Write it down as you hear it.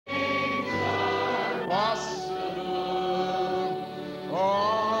possible.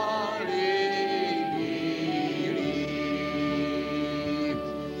 Only believe.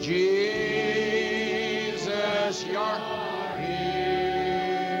 Jesus, you're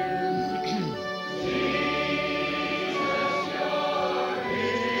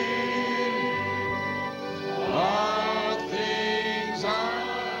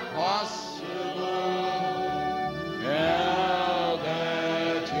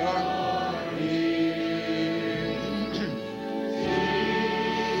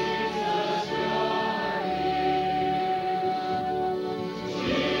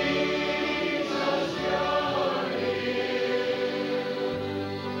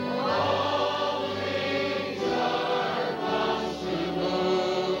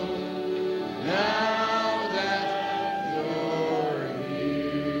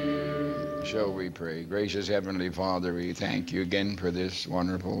pray. Gracious Heavenly Father, we thank you again for this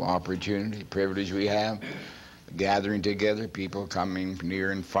wonderful opportunity, privilege we have, gathering together, people coming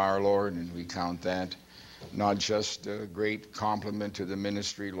near and far, Lord, and we count that not just a great compliment to the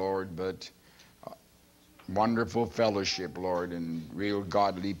ministry, Lord, but wonderful fellowship, Lord, and real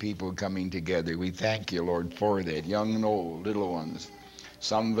godly people coming together. We thank you, Lord, for that, young and old, little ones.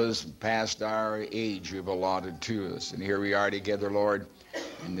 Some of us past our age you've allotted to us, and here we are together, Lord,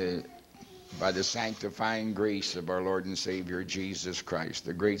 by the sanctifying grace of our Lord and Savior Jesus Christ,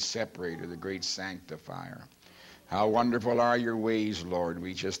 the great separator, the great sanctifier. How wonderful are your ways, Lord.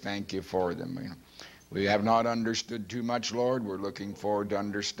 We just thank you for them. We have not understood too much, Lord. We're looking forward to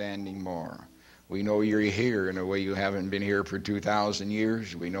understanding more. We know you're here in a way you haven't been here for 2,000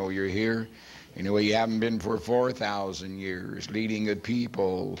 years. We know you're here in a way you haven't been for 4,000 years, leading a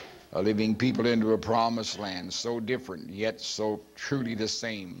people, living people into a promised land, so different, yet so truly the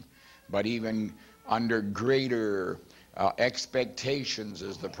same, but even under greater expectations,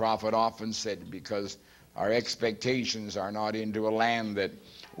 as the prophet often said, because our expectations are not into a land that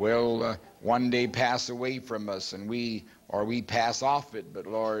will one day pass away from us and we pass off it, but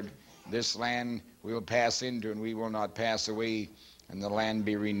Lord, this land we will pass into and we will not pass away, and the land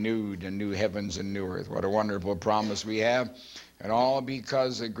be renewed in new heavens and new earth. What a wonderful promise we have. And all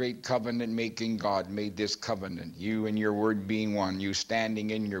because a great covenant-making God made this covenant, you and your word being one, you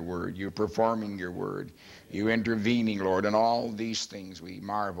standing in your word, you performing your word, you intervening, Lord, and all these things we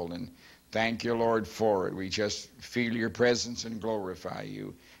marvel and thank you, Lord, for it. We just feel your presence and glorify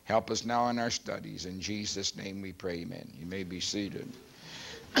you. Help us now in our studies. In Jesus' name we pray, amen. You may be seated.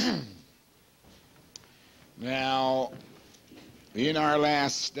 Now, in our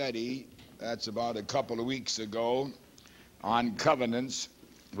last study, that's about a couple of weeks ago, on covenants,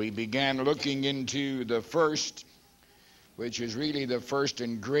 we began looking into the first, which is really the first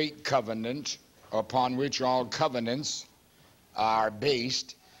and great covenant upon which all covenants are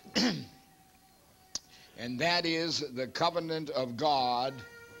based, and that is the covenant of God,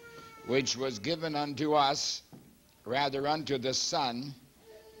 which was given unto us, rather unto the Son,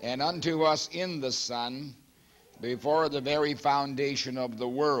 and unto us in the Son, before the very foundation of the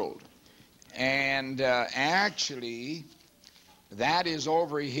world. And actually, that is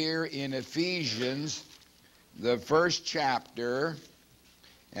over here in Ephesians, the first chapter,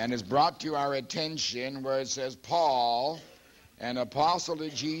 and is brought to our attention where it says, Paul, an apostle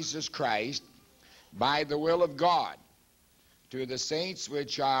of Jesus Christ, by the will of God, to the saints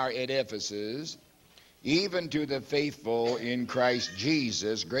which are at Ephesus, even to the faithful in Christ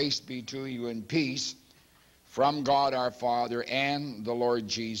Jesus, grace be to you and peace from God our Father and the Lord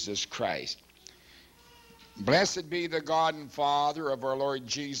Jesus Christ. Blessed be the God and Father of our Lord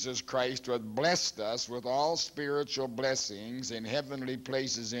Jesus Christ, who hath blessed us with all spiritual blessings in heavenly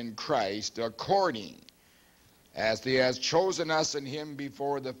places in Christ, according as he has chosen us in him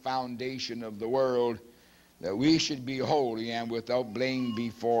before the foundation of the world, that we should be holy and without blame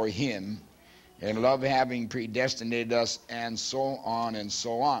before him, in love having predestinated us, and so on and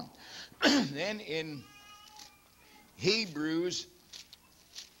so on. Then in Hebrews,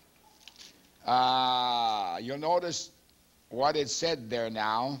 you'll notice what it said there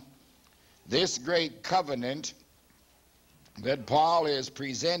now. This great covenant that Paul is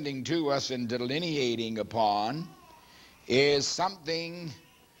presenting to us and delineating upon is something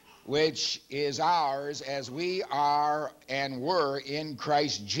which is ours as we are and were in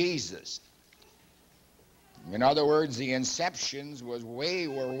Christ Jesus. In other words, the inceptions were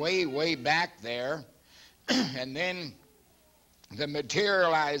way back there, and then the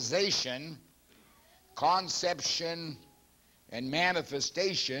materialization, conception, and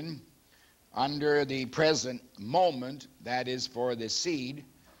manifestation under the present moment, that is for the seed,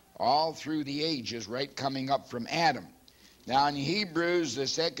 all through the ages, right coming up from Adam. Now in Hebrews, the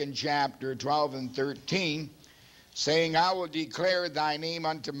 2nd chapter, 12 and 13, saying, I will declare thy name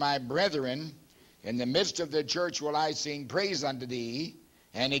unto my brethren. In the midst of the church will I sing praise unto thee.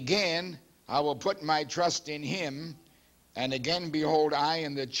 And again, I will put my trust in him. And again, behold, I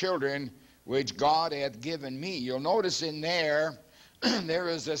and the children which God hath given me. You'll notice in there, there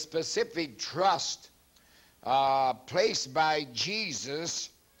is a specific trust placed by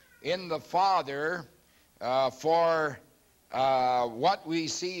Jesus in the Father for what we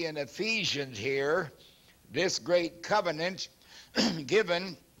see in Ephesians here, this great covenant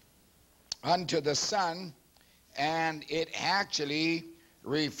given unto the Son, and it actually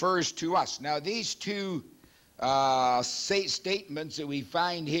refers to us. Now these two statements that we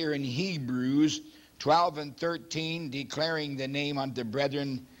find here in Hebrews 12 and 13, declaring the name unto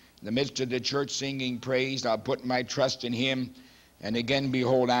brethren in the midst of the church, singing praise, I'll put my trust in him. And again,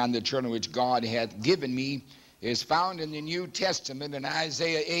 behold, I am the children which God hath given me, is found in the New Testament in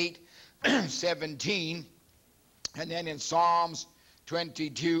Isaiah 8, 17, and then in Psalms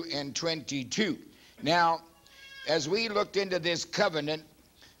 22 and 22. Now, as we looked into this covenant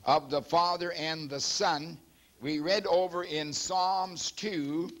of the Father and the Son, we read over in Psalms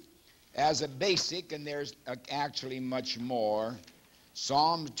 2 as a basic, and there's actually much more.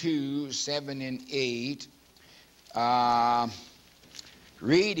 Psalm 2, 7 and 8.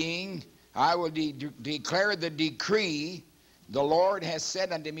 Reading, I will declare the decree. The Lord has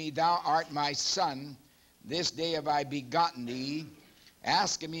said unto me, thou art my son. This day have I begotten thee.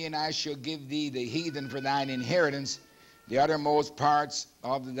 Ask of me, and I shall give thee the heathen for thine inheritance, the uttermost parts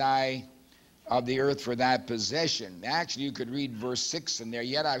of the earth for thy possession. Actually, you could read verse 6 in there.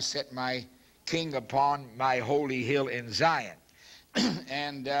 Yet I've set my king upon my holy hill in Zion.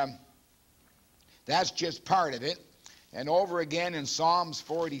 And that's just part of it. And over again in Psalms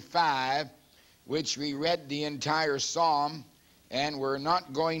 45, which we read the entire psalm, and we're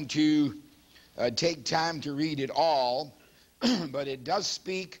not going to take time to read it all, but it does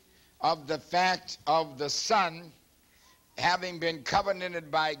speak of the fact of the Son having been covenanted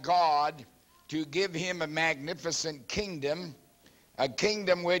by God to give him a magnificent kingdom, a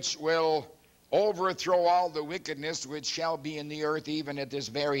kingdom which will overthrow all the wickedness which shall be in the earth even at this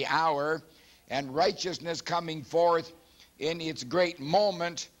very hour, and righteousness coming forth in its great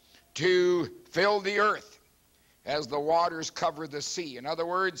moment to fill the earth as the waters cover the sea. In other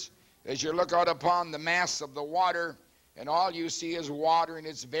words, as you look out upon the mass of the water, and all you see is water in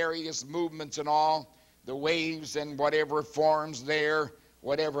its various movements and all, the waves and whatever forms there,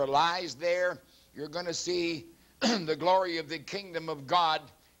 whatever lies there, you're going to see the glory of the kingdom of God,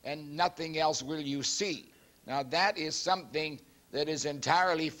 and nothing else will you see. Now that is something that is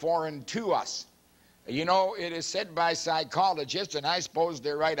entirely foreign to us. You know, it is said by psychologists, and I suppose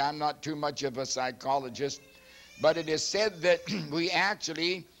they're right, I'm not too much of a psychologist, but it is said that we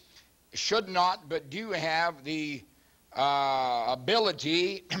actually should not, but do have the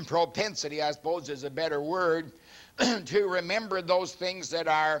ability, propensity, I suppose is a better word, to remember those things that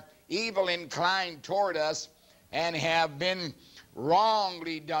are evil inclined toward us and have been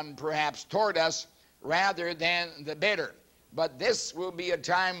wrongly done perhaps toward us rather than the better. But this will be a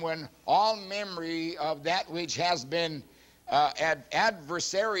time when all memory of that which has been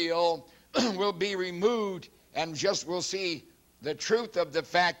adversarial will be removed, and just we'll see the truth of the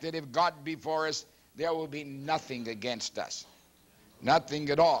fact that if God be for us, there will be nothing against us. Nothing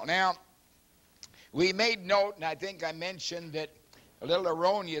at all. Now, we made note, and I think I mentioned that a little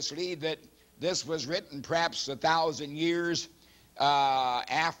erroneously, that this was written perhaps 1,000 years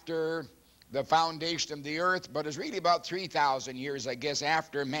after the foundation of the earth, but it's really about 3,000 years, I guess,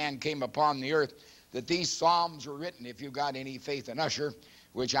 after man came upon the earth, that these Psalms were written, if you've got any faith in Usher,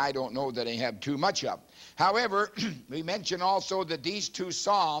 which I don't know that I have too much of. However, we mentioned also that these two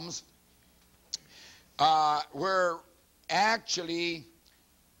Psalms were actually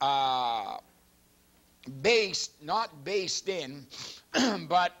not based in,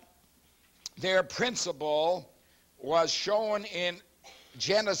 but their principle was shown in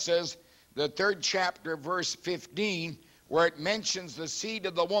Genesis, the 3rd chapter, verse 15, where it mentions the seed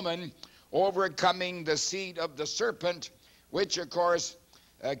of the woman overcoming the seed of the serpent, which of course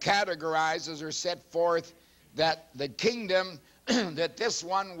categorizes or set forth that the kingdom that this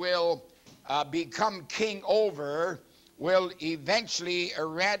one will become king over will eventually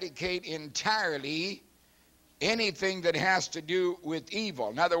eradicate entirely anything that has to do with evil.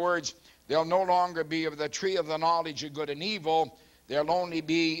 In other words, there'll no longer be of the tree of the knowledge of good and evil. There'll only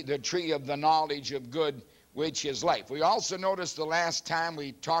be the tree of the knowledge of good, which is life. We also noticed the last time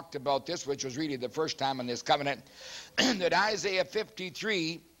we talked about this, which was really the first time in this covenant, that Isaiah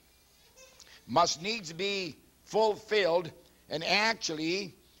 53 must needs be fulfilled, and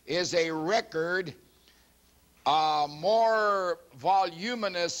actually is a record, more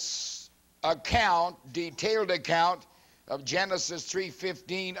voluminous account, detailed account of Genesis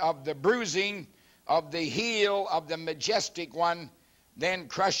 3:15, of the bruising of the heel of the majestic one, then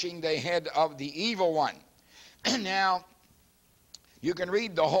crushing the head of the evil one. Now, you can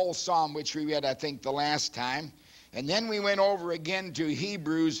read the whole psalm, which we read, I think, the last time. And then we went over again to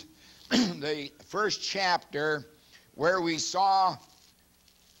Hebrews, the first chapter, where we saw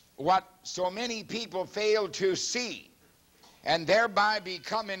what so many people fail to see, and thereby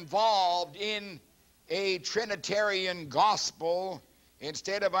become involved in a Trinitarian gospel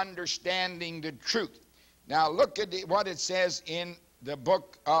instead of understanding the truth. Now look at what it says in the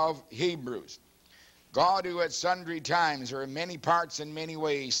book of Hebrews. God, who at sundry times or in many parts and many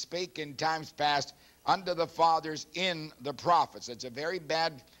ways spake in times past unto the fathers in the prophets. It's a very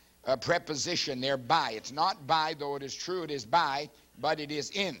bad preposition there, by. It's not by, though it is true it is by, but it is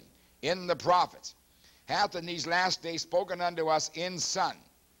in the prophets. Hath in these last days spoken unto us in Son.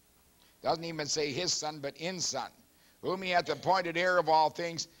 Doesn't even say his Son, but in Son, whom he hath appointed heir of all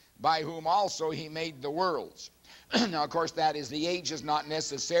things, by whom also he made the worlds. Now, of course, that is the ages, not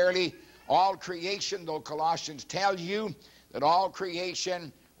necessarily all creation, though Colossians tell you that all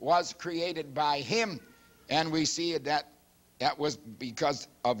creation was created by him, and we see that was because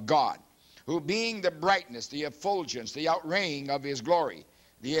of God, who being the brightness, the effulgence, the outraying of his glory,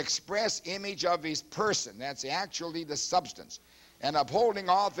 the express image of his person, that's actually the substance, and upholding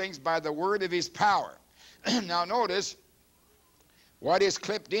all things by the word of his power. Now notice what is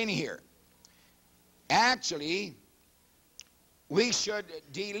clipped in here. Actually, we should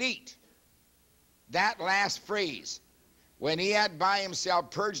delete that last phrase, when he had by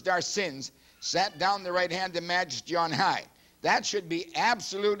himself purged our sins, sat down the right hand of the majesty on high. That should be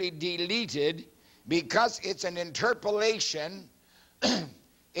absolutely deleted, because it's an interpolation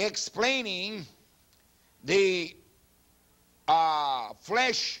explaining the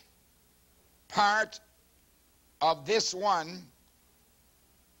flesh part of this one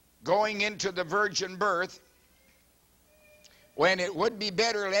going into the virgin birth, when it would be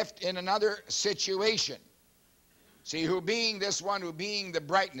better left in another situation. See, who being this one, who being the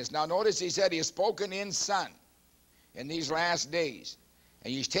brightness. Now notice he said he has spoken in Son in these last days.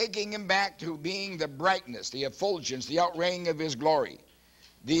 And he's taking him back to being the brightness, the effulgence, the outraying of his glory,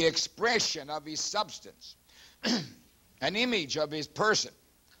 the expression of his substance, an image of his person,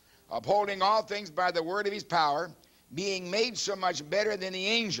 upholding all things by the word of his power, being made so much better than the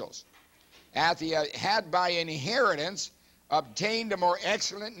angels, hath he had by inheritance obtained a more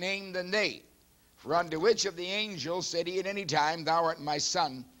excellent name than they. For unto which of the angels said he at any time, Thou art my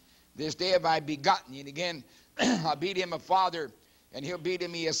son, this day have I begotten thee. And again, I'll beat him a father, and he'll beat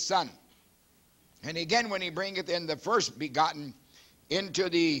me a son. And again, when he bringeth in the first begotten into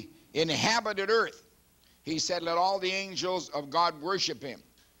the inhabited earth, he said, Let all the angels of God worship him.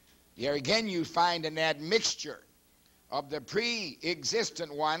 Here again you find an admixture of the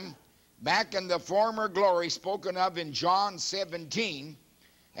pre-existent one back in the former glory spoken of in John 17,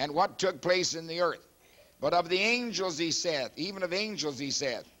 and what took place in the earth. But of the angels he saith, even of angels he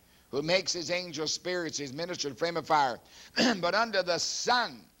saith, who makes his angels spirits, his ministers flame of fire. But unto the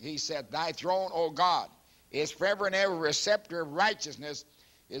Son he saith, Thy throne, O God, is forever and ever. A scepter of righteousness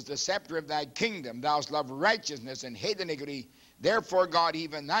is the scepter of thy kingdom. Thou hast loved righteousness and hate iniquity. Therefore God,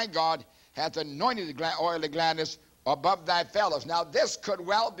 even thy God, hath anointed the oil of gladness above thy fellows. Now this could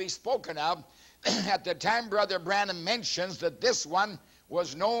well be spoken of at the time Brother Branham mentions that this one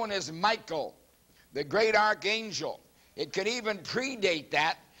was known as Michael, the great archangel. It could even predate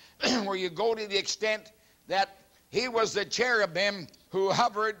that, where you go to the extent that he was the cherubim who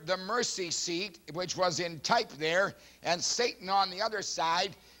hovered the mercy seat, which was in type there, and Satan on the other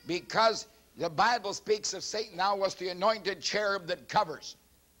side, because the Bible speaks of Satan now was the anointed cherub that covers.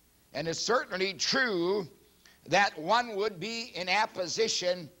 And it's certainly true that one would be in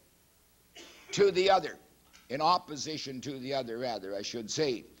opposition to the other. In opposition to the other, rather, I should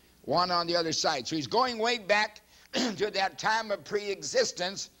say. One on the other side. So he's going way back to that time of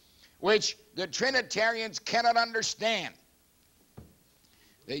pre-existence, which the Trinitarians cannot understand.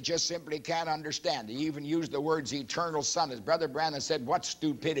 They just simply can't understand. They even use the words eternal Son. As Brother Branham said, what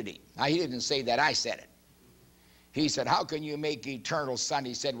stupidity. Now, he didn't say that, I said it. He said, how can you make eternal Son,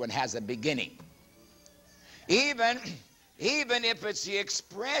 he said, when it has a beginning? Even if it's the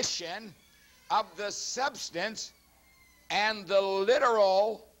expression of the substance and the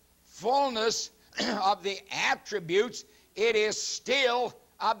literal fullness of the attributes, it is still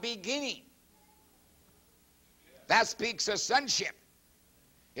a beginning. That speaks of sonship.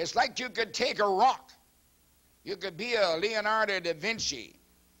 It's like you could take a rock You could be a Leonardo da Vinci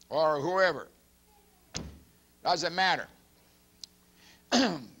or whoever. Doesn't matter.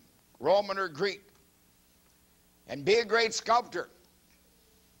 Roman or Greek. And be a great sculptor.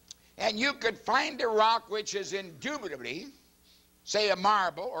 And you could find a rock which is indubitably, say a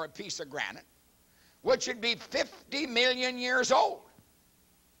marble or a piece of granite, which would be 50 million years old.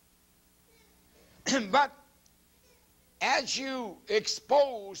 But as you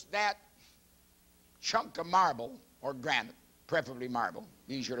expose that chunk of marble or granite, preferably marble,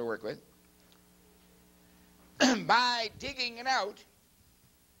 easier to work with, by digging it out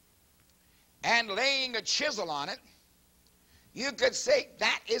and laying a chisel on it, you could say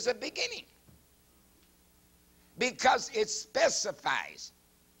that is a beginning, because it specifies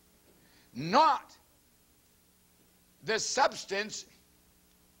not the substance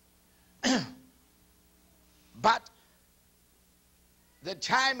but the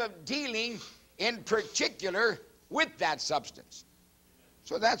time of dealing in particular with that substance.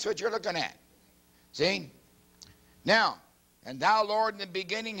 So that's what you're looking at. See? Now, and thou, Lord, in the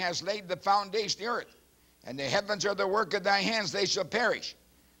beginning hast laid the foundation of the earth, and the heavens are the work of thy hands, they shall perish.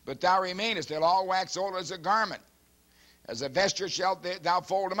 But thou remainest, they'll all wax old as a garment. As a vesture shalt thou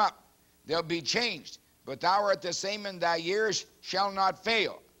fold them up. They'll be changed. But thou art the same, and thy years shall not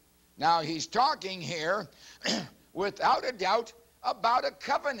fail. Now he's talking here, without a doubt, about a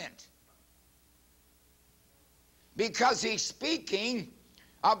covenant. Because he's speaking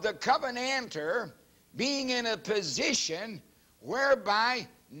of the covenanter being in a position whereby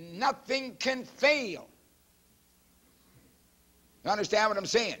nothing can fail. You understand what I'm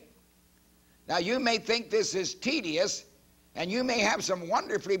saying? Now you may think this is tedious, and you may have some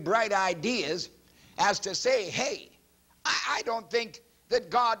wonderfully bright ideas as to say, hey, I don't think that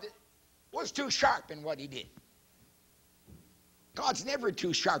God was too sharp in what he did. God's never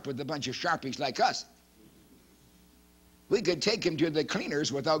too sharp with a bunch of sharpies like us. We could take him to the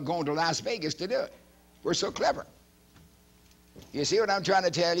cleaners without going to Las Vegas to do it. We're so clever. You see what I'm trying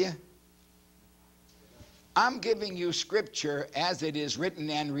to tell you? I'm giving you scripture as it is written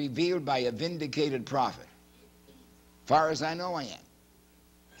and revealed by a vindicated prophet. Far as I know, I am.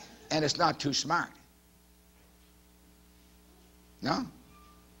 And it's not too smart. No?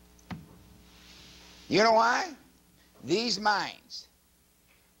 You know why? These minds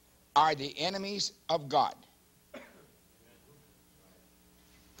are the enemies of God.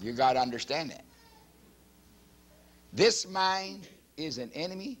 You got to understand that. This mind is an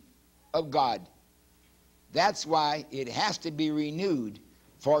enemy of God. That's why it has to be renewed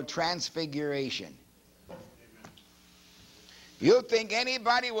for transfiguration. You think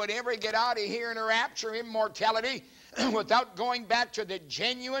anybody would ever get out of here in a rapture, immortality, without going back to the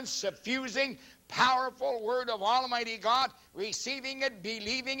genuine, suffusing, powerful word of Almighty God, receiving it,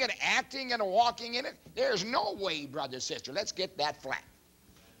 believing it, acting and walking in it? There's no way, brother, sister. Let's get that flat.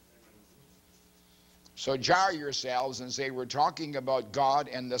 So jar yourselves and say, we're talking about God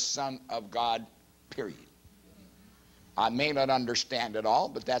and the Son of God, period. I may not understand it all,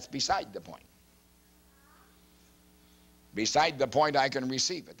 but that's beside the point. Beside the point, I can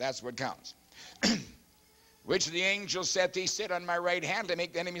receive it. That's what counts. Which of the angels saith he, sit on my right hand to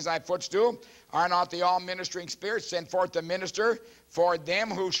make the enemies thy footstool? Are not the all-ministering spirits sent forth to minister for them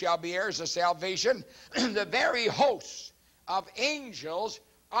who shall be heirs of salvation? The very hosts of angels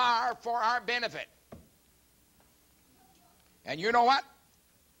are for our benefit. And you know what?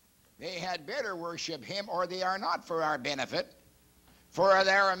 They had better worship him, or they are not for our benefit. For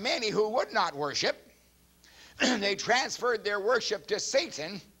there are many who would not worship. They transferred their worship to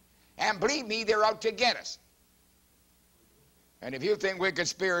Satan, and believe me, they're out to get us. And if you think wicked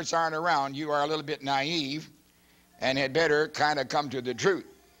spirits aren't around, you are a little bit naive and had better kind of come to the truth.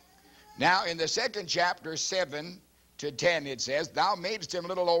 Now, in the second chapter, 7 to 10, it says, thou madest him a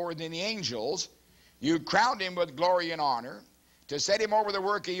little lower than the angels. You crowned him with glory and honor to set him over the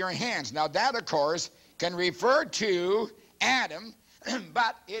work of your hands. Now, that, of course, can refer to Adam,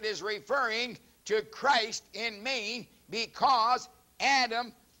 but it is referring to Christ in me, because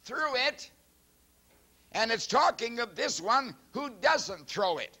Adam threw it, and it's talking of this one who doesn't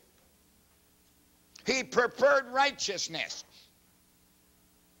throw it. He preferred righteousness.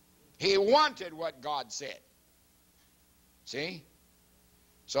 He wanted what God said. See?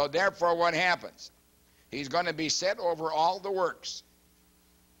 So therefore what happens? He's going to be set over all the works.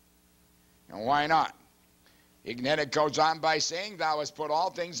 And why not? Then it goes on by saying, thou hast put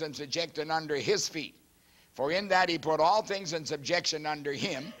all things in subjection under his feet. For in that he put all things in subjection under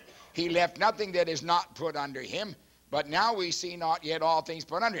him, he left nothing that is not put under him. But now we see not yet all things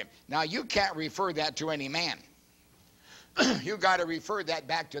put under him. Now you can't refer that to any man. You got to refer that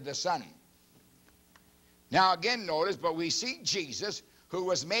back to the Son. Now again notice, but we see Jesus, who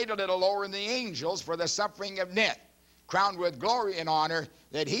was made a little lower than the angels for the suffering of death, crowned with glory and honor,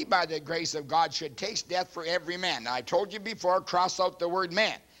 that he by the grace of God should taste death for every man. Now I told you before, cross out the word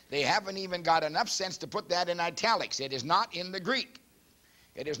man. They haven't even got enough sense to put that in italics. It is not in the Greek.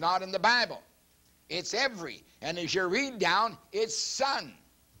 It is not in the Bible. It's every. And as you read down, it's son.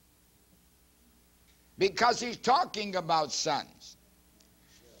 Because he's talking about sons.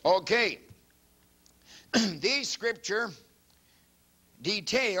 Okay. These scripture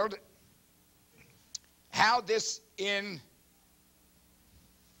detailed how this in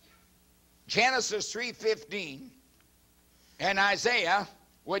Genesis 3:15 and Isaiah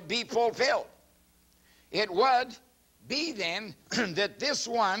would be fulfilled. It would be then that this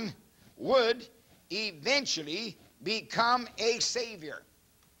one would eventually become a Savior.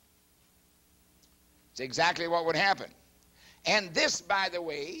 It's exactly what would happen. And this, by the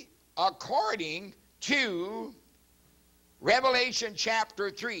way, according to Revelation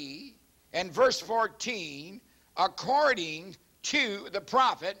chapter 3 and verse 14, according to the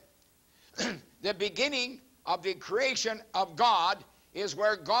prophet, the beginning of the creation of God is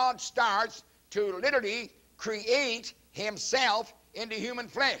where God starts to literally create himself into human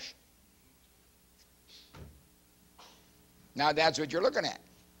flesh. Now that's what you're looking at.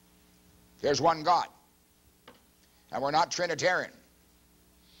 There's one God. And we're not Trinitarian.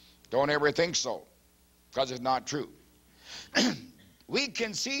 Don't ever think so, because it's not true. We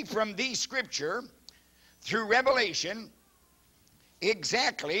can see from the scripture through Revelation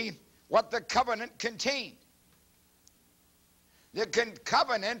exactly what the covenant contained. The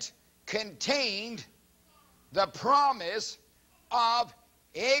covenant contained the promise of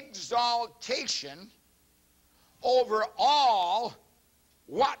exaltation over all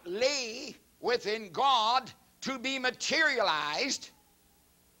what lay within God to be materialized,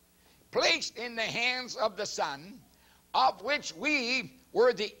 placed in the hands of the Son, of which we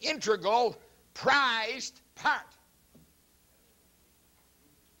were the integral, prized part.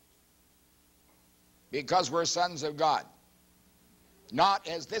 Because we're sons of God. Not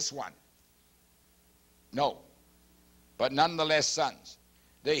as this one. No. But nonetheless sons.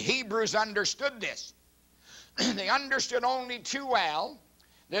 The Hebrews understood this. They understood only too well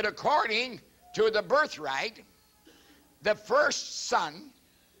that according to the birthright, the first son,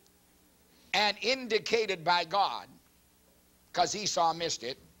 and indicated by God, because Esau missed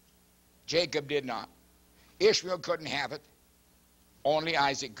it, Jacob did not. Ishmael couldn't have it. Only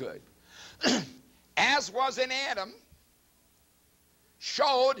Isaac could. As was in Adam,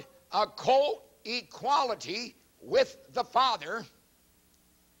 showed a co-equality with the Father.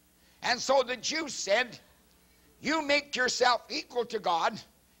 And so the Jews said, you make yourself equal to God,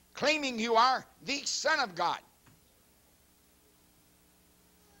 claiming you are the Son of God.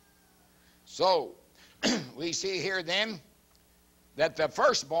 So, we see here then that the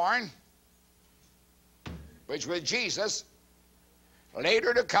firstborn, which was Jesus,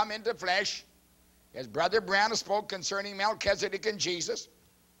 later to come into flesh, as Brother Branham spoke concerning Melchizedek and Jesus,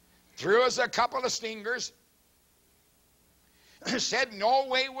 threw us a couple of stingers, said no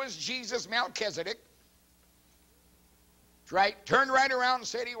way was Jesus Melchizedek. Right, turned right around and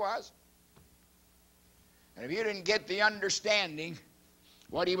said he was. And if you didn't get the understanding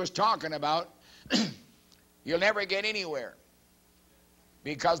what he was talking about, you'll never get anywhere.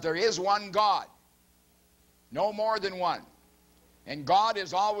 Because there is one God, no more than one. And God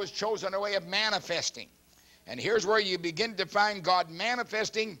is always chosen a way of manifesting. And here's where you begin to find God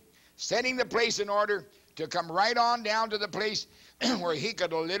manifesting, setting the place in order to come right on down to the place where he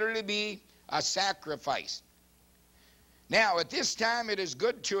could literally be a sacrifice. Now, at this time, it is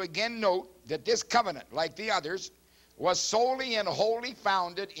good to again note that this covenant, like the others, was solely and wholly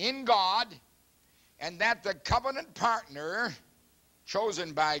founded in God, and that the covenant partner,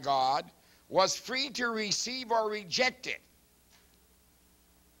 chosen by God, was free to receive or reject it.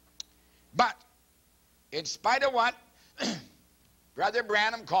 But, in spite of what Brother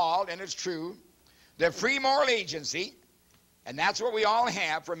Branham called, and it's true, the free moral agency, and that's what we all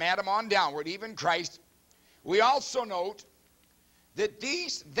have from Adam on downward, even Christ, we also note that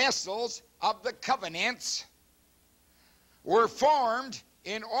these vessels of the covenants were formed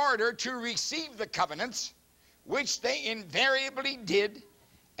in order to receive the covenants, which they invariably did,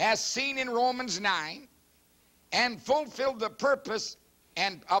 as seen in Romans 9, and fulfilled the purpose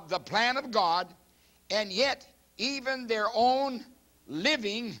and of the plan of God, and yet even their own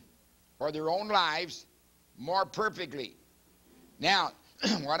living or their own lives more perfectly. Now,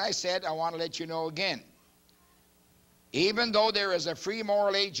 what I said, I want to let you know again. Even though there is a free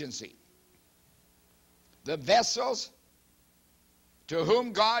moral agency, the vessels to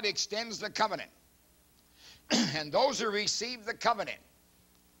whom God extends the covenant And those who receive the covenant,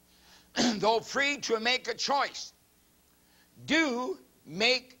 though free to make a choice, do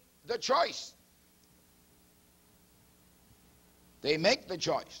make the choice. They make the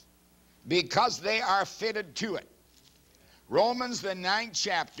choice because they are fitted to it. Romans, the 9th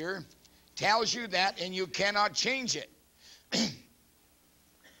chapter, tells you that, and you cannot change it.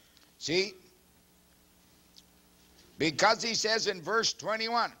 See? Because he says in verse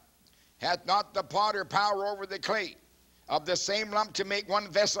 21, hath not the potter power over the clay, of the same lump to make one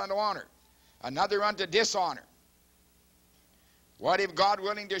vessel unto honor, another unto dishonor? What if God,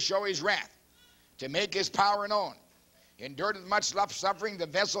 willing to show his wrath, to make his power known, endured with much suffering the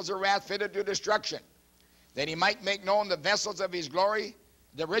vessels of wrath fitted to destruction, that he might make known the vessels of his glory,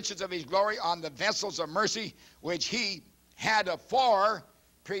 the riches of his glory on the vessels of mercy, which he had afore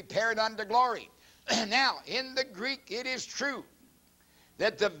prepared unto glory. Now, in the Greek, it is true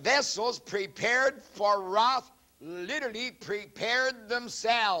that the vessels prepared for wrath literally prepared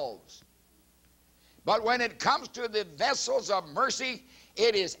themselves. But when it comes to the vessels of mercy,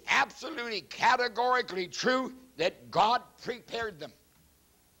 it is absolutely categorically true that God prepared them.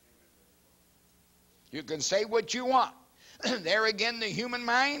 You can say what you want. There again, the human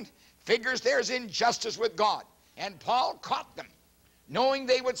mind figures there's injustice with God. And Paul caught them, knowing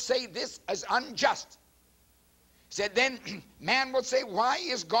they would say this is unjust. He said, then man will say, why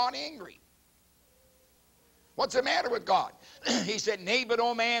is God angry? What's the matter with God? He said, nay, but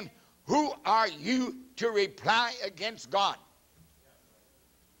oh man, who are you to reply against God?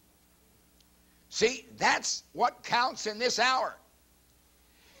 See, that's what counts in this hour,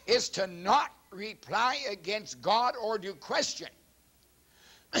 is to not reply against God or to question,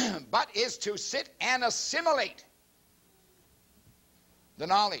 but is to sit and assimilate the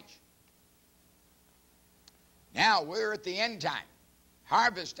knowledge. Now, we're at the end time,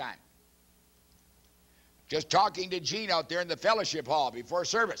 harvest time. Just talking to Gene out there in the fellowship hall before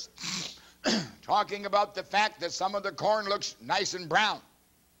service, talking about the fact that some of the corn looks nice and brown.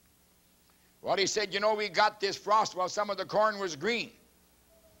 Well, he said, you know, we got this frost while some of the corn was green.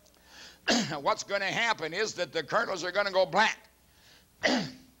 What's going to happen is that the kernels are going to go black.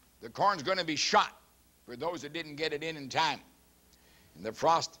 The corn's going to be shot for those that didn't get it in time, and the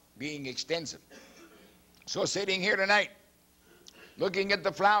frost being extensive. So sitting here tonight, looking at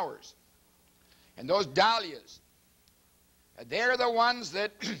the flowers, and those dahlias, they're the ones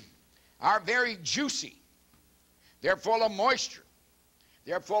that are very juicy. They're full of moisture.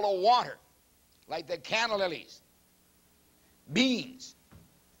 They're full of water, like the canna lilies. Beans,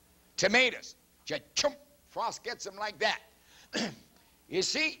 tomatoes, cha-chump, frost gets them like that. You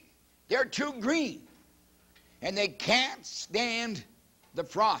see, they're too green, and they can't stand the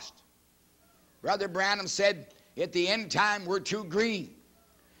frost. Brother Branham said, at the end time, we're too green.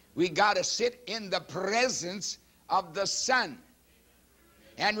 We got to sit in the presence of the sun.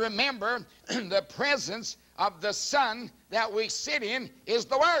 And remember, the presence of the sun that we sit in is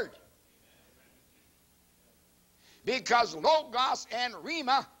the Word. Because Logos and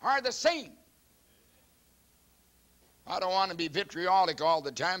Rhema are the same. I don't want to be vitriolic all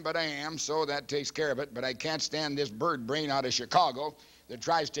the time, but I am, so that takes care of it. But I can't stand this bird brain out of Chicago that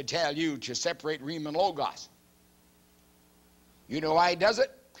tries to tell you to separate Rhema and Logos. You know why he does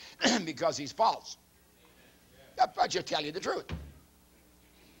it? Because he's false. I'll just tell you the truth.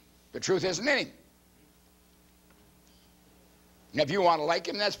 The truth isn't in him. And if you want to like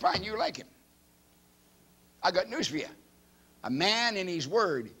him, that's fine. You like him. I got news for you. A man and his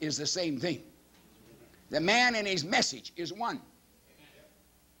word is the same thing. The man and his message is one.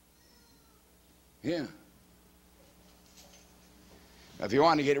 Yeah. If you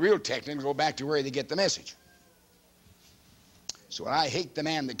want to get real technical, go back to where they get the message. So I hate the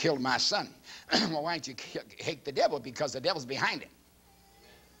man that killed my son. Well, why don't you hate the devil? Because the devil's behind it.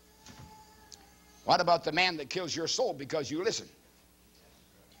 What about the man that kills your soul because you listen?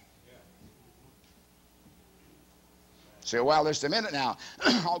 So, well, just a minute now.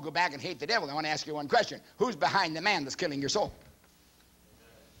 I'll go back and hate the devil. I want to ask you one question. Who's behind the man that's killing your soul?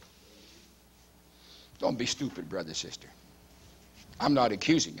 Don't be stupid, brother, sister. I'm not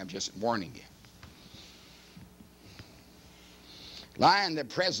accusing. I'm just warning you. Lie in the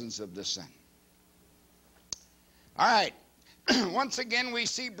presence of the Son. All right. Once again, we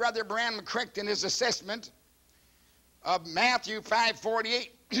see Brother Branham correct in his assessment of Matthew 5:48,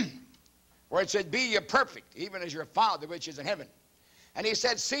 where it said, be ye perfect, even as your Father which is in heaven. And he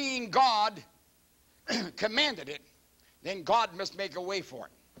said, seeing God commanded it, then God must make a way for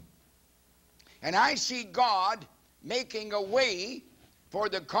it. And I see God making a way for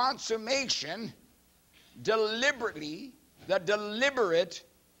the consummation deliberately, the deliberate,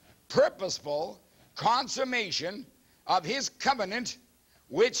 purposeful consummation of his covenant,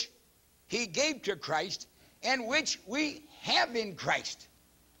 which he gave to Christ, and which we have in Christ,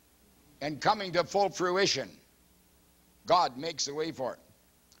 and coming to full fruition. God makes a way for it.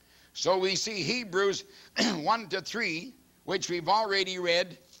 So we see Hebrews 1 to 3, which we've already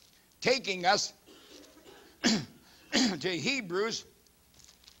read, taking us to Hebrews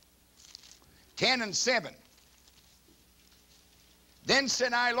 10 and 7. Then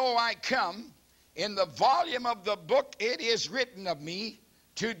said I, Lo, I come. In the volume of the book it is written of me,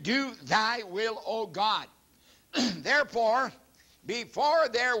 to do thy will, O God. Therefore, before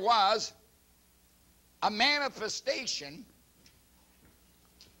there was a manifestation,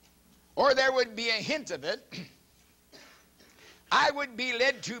 or there would be a hint of it, I would be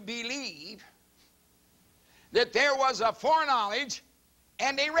led to believe that there was a foreknowledge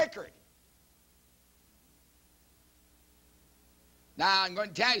and a record. Now, I'm going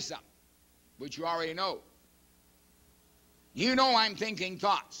to tell you something, which you already know. You know I'm thinking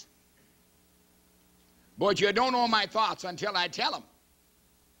thoughts. But you don't know my thoughts until I tell them.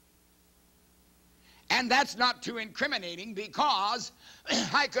 And that's not too incriminating, because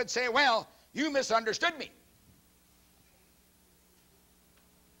I could say, well, you misunderstood me.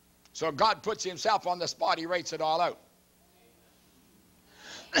 So God puts himself on the spot. He writes it all out.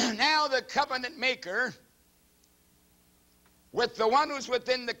 Now the covenant maker, with the one who's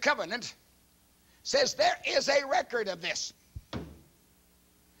within the covenant, says there is a record of this.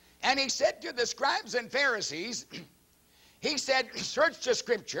 And he said to the scribes and Pharisees, he said, search the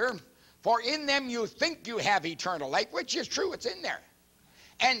scripture, for in them you think you have eternal life, which is true, it's in there.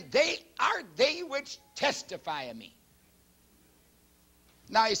 And they are they which testify of me.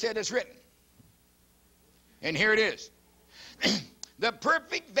 Now he said it's written. And here it is. The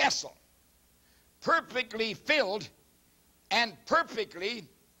perfect vessel, perfectly filled and perfectly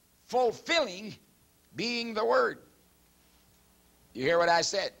fulfilling, being the word. You hear what I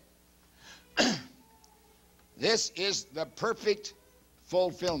said? This is the perfect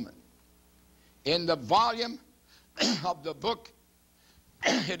fulfillment. In the volume of the book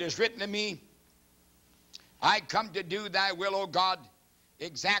it is written to me, I come to do thy will, O God,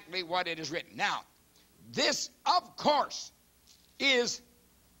 exactly what it is written. Now, this, of course, is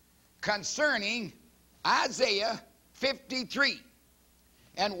concerning Isaiah 53.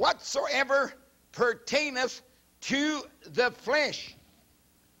 And whatsoever pertaineth to the flesh,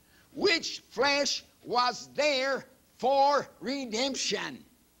 which flesh was there for redemption.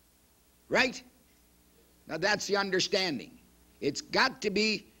 Right? Now that's the understanding. It's got to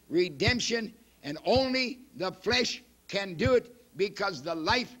be redemption, and only the flesh can do it, because the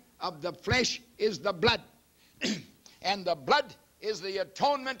life of the flesh is the blood. And the blood is the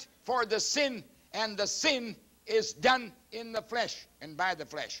atonement for the sin, and the sin is done in the flesh and by the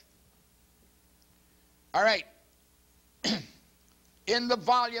flesh. All right. In the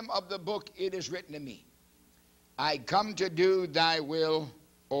volume of the book it is written to me, I come to do thy will,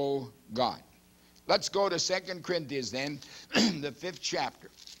 O God. Let's go to 2 Corinthians then, the 5th chapter.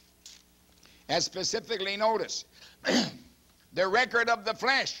 And specifically notice the record of the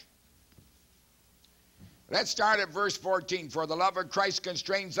flesh. Let's start at verse 14. For the love of Christ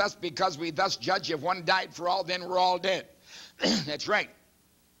constrains us, because we thus judge, if one died for all, then we're all dead. That's right.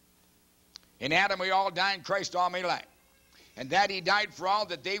 In Adam we all die, in Christ all may live. And that he died for all,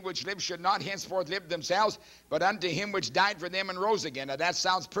 that they which live should not henceforth live themselves, but unto him which died for them and rose again. Now that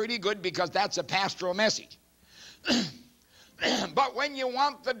sounds pretty good, because that's a pastoral message. But when you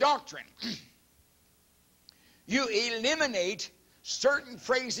want the doctrine, you eliminate certain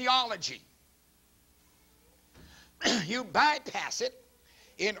phraseology. You bypass it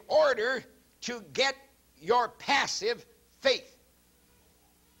in order to get your passive faith.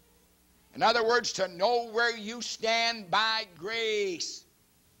 In other words, to know where you stand by grace,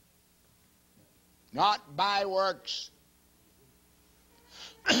 not by works.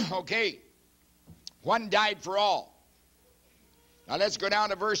 Okay, one died for all. Now let's go down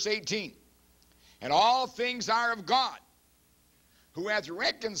to verse 18. And all things are of God, who hath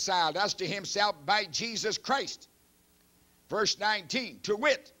reconciled us to himself by Jesus Christ. Verse 19, to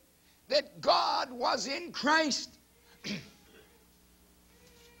wit, that God was in Christ.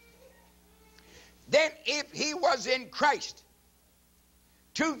 Then if he was in Christ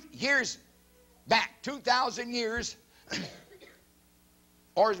 2 years back, 2,000 years,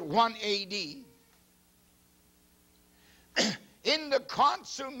 or 1 A.D., in the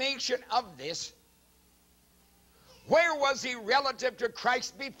consummation of this, where was he relative to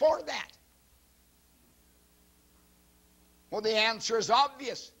Christ before that? Well, the answer is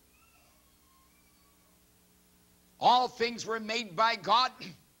obvious. All things were made by God.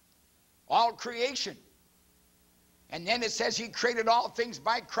 all creation. And then it says he created all things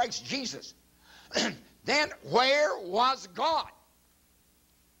by Christ Jesus. Then where was God?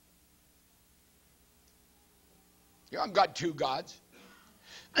 You haven't got two gods.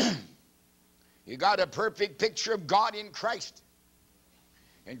 You got a perfect picture of God in Christ.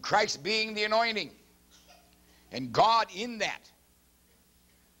 And Christ being the anointing. And God in that.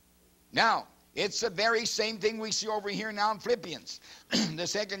 Now, it's the very same thing we see over here now in Philippians, the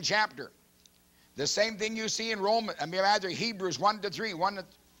 2nd chapter. The same thing you see in Hebrews 1-3,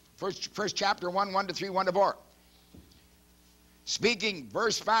 first chapter 1:1-3, 1-4. Speaking,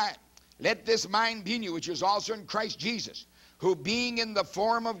 verse 5, let this mind be in you, which is also in Christ Jesus, who being in the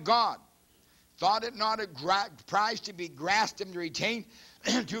form of God, thought it not a prize to be grasped and retained,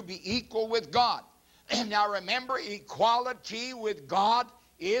 to be equal with God. Now remember, equality with God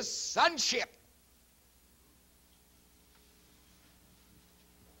is sonship.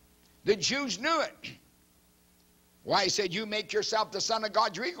 The Jews knew it. Why, he said, you make yourself the son of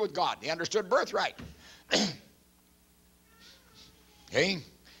God, you're equal with God. They understood birthright. Okay?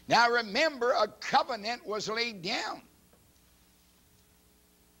 Now remember, a covenant was laid down.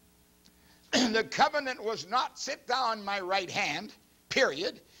 The covenant was not sit thou on my right hand,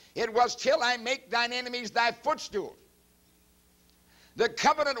 period. It was till I make thine enemies thy footstool. The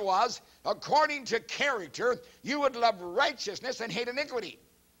covenant was, according to character, you would love righteousness and hate iniquity.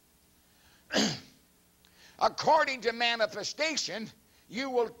 According to manifestation, you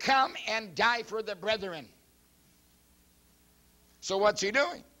will come and die for the brethren. So what's he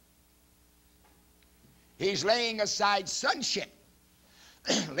doing? He's laying aside sonship,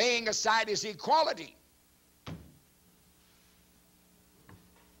 laying aside his equality.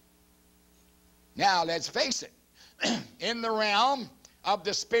 Now let's face it, in the realm of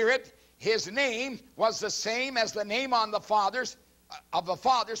the Spirit, his name was the same as the name on the fathers of the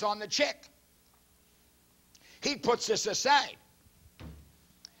fathers on the check. He puts this aside.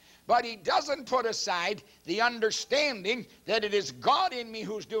 But he doesn't put aside the understanding that it is God in me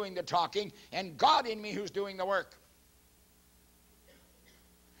who's doing the talking and God in me who's doing the work.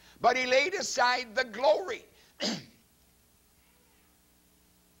 But he laid aside the glory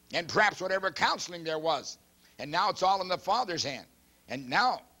and perhaps whatever counseling there was. And now it's all in the Father's hand.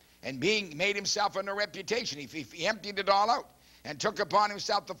 And being made himself a reputation, he emptied it all out and took upon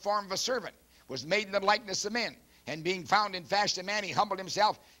himself the form of a servant, was made in the likeness of men, and being found in fashion of man, he humbled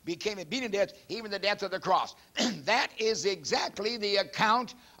himself, became obedient to death, even the death of the cross. That is exactly the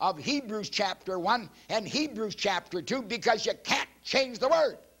account of Hebrews chapter 1 and Hebrews chapter 2, because you can't change the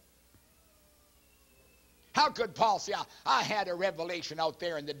word. How could Paul say, I had a revelation out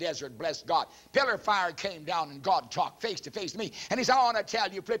there in the desert, bless God. Pillar of fire came down and God talked face to face to me. And he said, I want to tell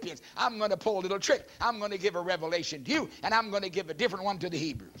you, Philippians, I'm going to pull a little trick. I'm going to give a revelation to you, and I'm going to give a different one to the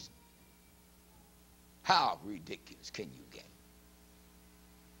Hebrews. How ridiculous can you get?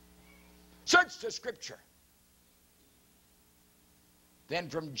 Search the Scripture. Then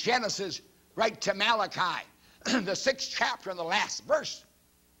from Genesis right to Malachi, the 6th chapter and the last verse,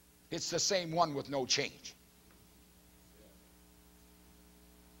 it's the same one with no change.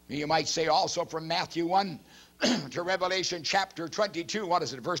 You might say also from Matthew 1 to Revelation chapter 22, what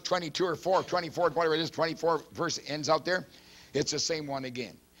is it, verse 22 or 4, 24, whatever it is, 24 verse ends out there. It's the same one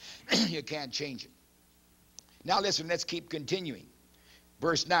again. You can't change it. Now listen, let's keep continuing.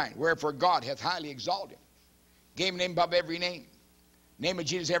 Verse 9, wherefore God hath highly exalted him, gave him a name above every name. Name of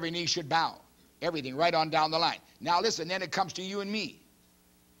Jesus, every knee should bow. Everything, right on down the line. Now listen, then it comes to you and me.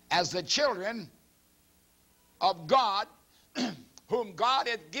 As the children of God, whom God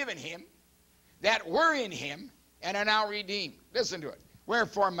hath given him, that were in him, and are now redeemed. Listen to it.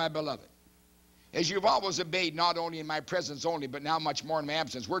 Wherefore, my beloved, as you've always obeyed, not only in my presence only, but now much more in my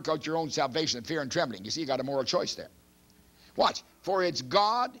absence, work out your own salvation in fear and trembling. You see, you got a moral choice there. Watch. For it's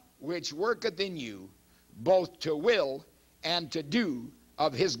God which worketh in you, both to will and to do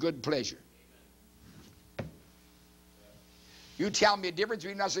of his good pleasure. You tell me a difference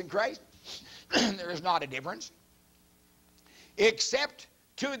between us and Christ? There is not a difference. Except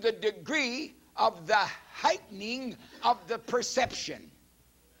to the degree of the heightening of the perception.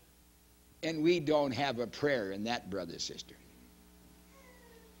 And we don't have a prayer in that, brother, sister.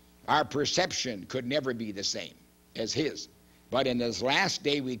 Our perception could never be the same as his. But in this last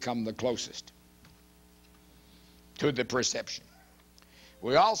day we come the closest to the perception.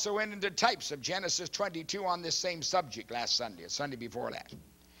 We also went into types of Genesis 22 on this same subject last Sunday, Sunday before last.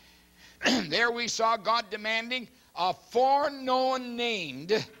 There we saw God demanding a foreknown,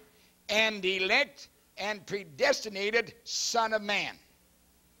 named, and elect, and predestinated Son of Man.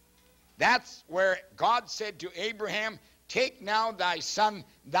 That's where God said to Abraham, take now thy son,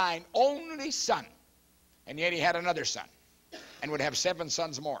 thine only son. And yet he had another son and would have 7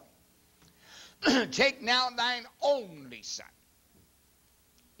 sons more. Take now thine only son.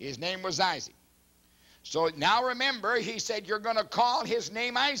 His name was Isaac. So now remember, he said, you're going to call his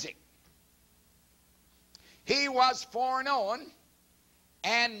name Isaac. He was foreknown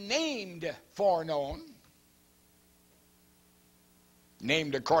and named foreknown.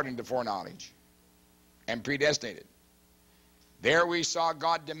 Named according to foreknowledge and predestinated. There we saw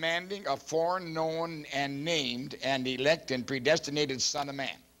God demanding a foreknown and named and elect and predestinated son of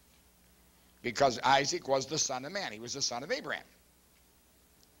man. Because Isaac was the son of man. He was the son of Abraham.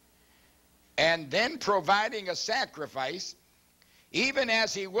 And then providing a sacrifice, even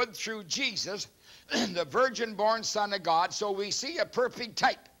as he would through Jesus, the virgin-born Son of God. So we see a perfect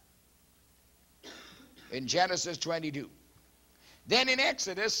type in Genesis 22. Then in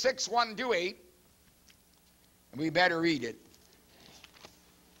Exodus 6:1-8, we better read it.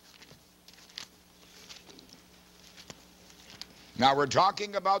 Now we're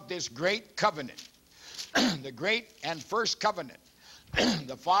talking about this great covenant, the great and first covenant,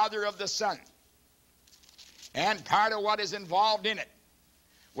 the Father of the Son, and part of what is involved in it,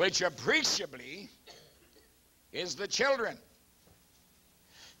 which appreciably is the children.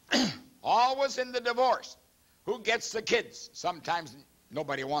 Always in the divorce, who gets the kids? Sometimes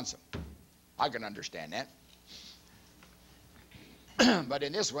nobody wants them. I can understand that. But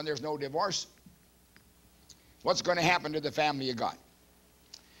in this one, there's no divorce. What's going to happen to the family of God?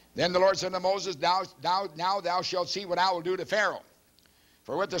 Then the Lord said to Moses, now thou shalt see what I will do to Pharaoh.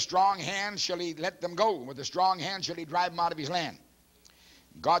 For with a strong hand shall he let them go. With a strong hand shall he drive them out of his land.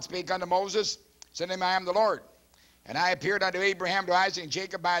 God spake unto Moses, said to him, I am the Lord. And I appeared unto Abraham, to Isaac, and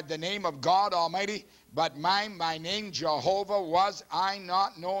Jacob by the name of God Almighty. But my name Jehovah was I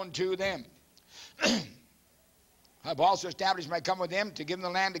not known to them. I've also established my covenant with them to give them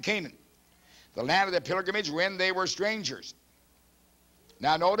the land of Canaan, the land of the pilgrimage when they were strangers.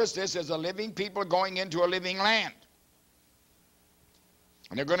 Now notice, this is a living people going into a living land.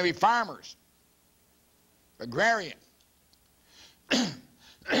 And they're going to be farmers, agrarian.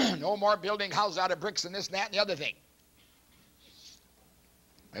 No more building houses out of bricks and this and that and the other thing.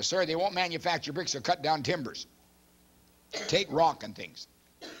 Yes, sir, they won't manufacture bricks or cut down timbers. Take rock and things.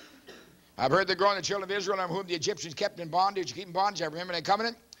 I've heard the groan of the children of Israel, on whom the Egyptians kept in bondage, keep in bondage. I remember that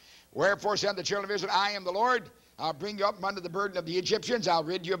covenant. Wherefore said the children of Israel, I am the Lord. I'll bring you up under the burden of the Egyptians. I'll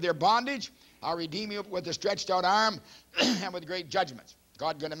rid you of their bondage. I'll redeem you with a stretched out arm and with great judgments.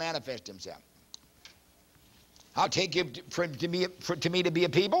 God going to manifest himself. I'll take you to me to be a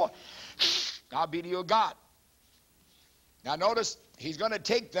people. I'll be to you a God. Now notice, he's going to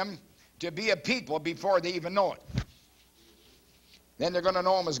take them to be a people before they even know it. Then they're going to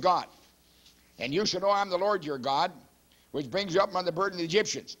know him as God. And you shall know I'm the Lord your God, which brings you up under the burden of the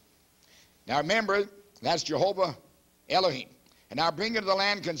Egyptians. Now remember, that's Jehovah Elohim. And I'll bring you to the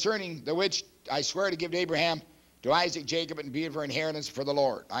land concerning the which I swear to give to Abraham, to Isaac, Jacob, and be it for inheritance for the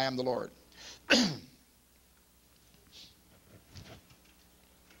Lord. I am the Lord.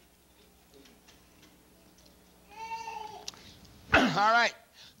 All right.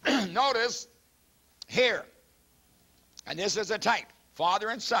 Notice here, and this is a type, father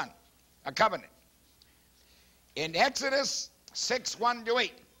and son, a covenant. In Exodus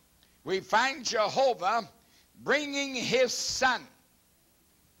 6:1-8, we find Jehovah bringing his son.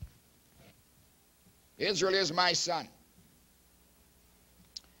 Israel is my son.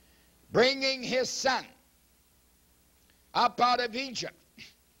 Bringing his son up out of Egypt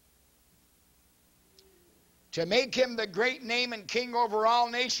to make him the great name and king over all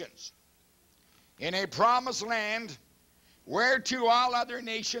nations in a promised land whereto all other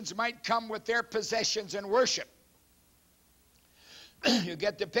nations might come with their possessions and worship. You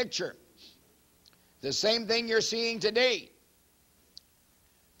get the picture. The same thing you're seeing today.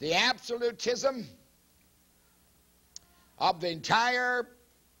 The absolutism of the entire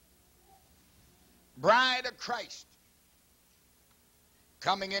bride of Christ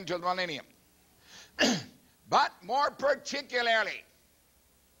coming into the millennium. But more particularly,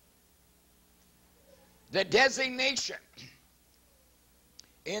 the designation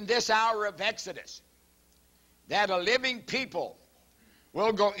in this hour of Exodus that a living people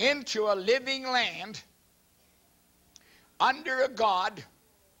will go into a living land under a God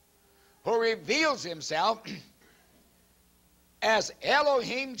who reveals himself as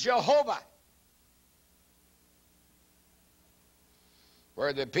Elohim Jehovah,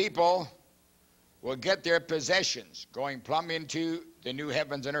 where the people will get their possessions going plumb into the new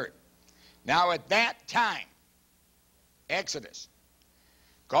heavens and earth. Now at that time, Exodus,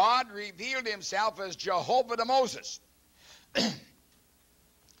 God revealed himself as Jehovah to Moses.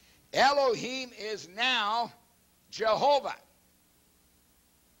 Elohim is now Jehovah.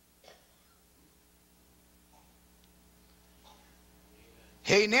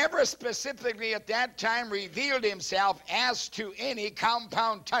 He never specifically at that time revealed himself as to any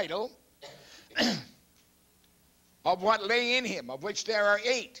compound title of what lay in him, of which there are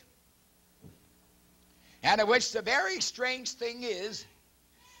 8. And of which the very strange thing is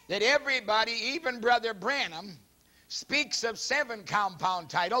that everybody, even Brother Branham, speaks of 7 compound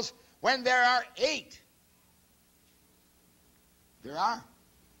titles when there are 8. There are.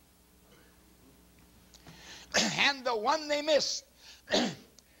 And the one they miss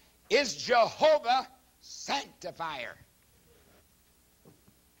is Jehovah Sanctifier,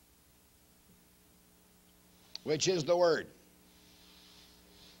 which is the Word.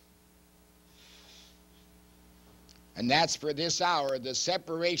 And that's for this hour. The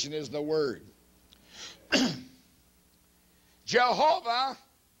separation is the Word. Jehovah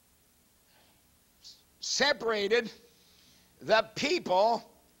separated the people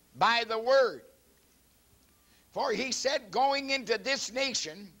by the Word. For he said, going into this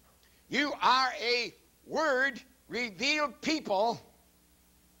nation, you are a Word-revealed people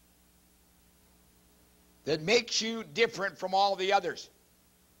that makes you different from all the others.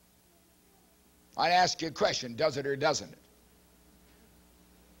 I'd ask you a question, does it or doesn't it?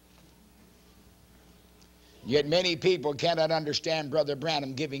 Yet many people cannot understand Brother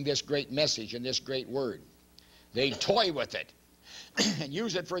Branham giving this great message and this great word. They toy with it and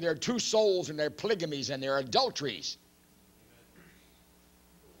use it for their 2 souls and their polygamies and their adulteries.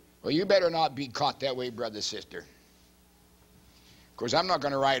 Well, you better not be caught that way, brother, sister. Of course, I'm not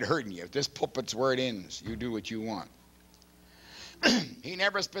going to ride hurting you. If this pulpit's where it ends, you do what you want. He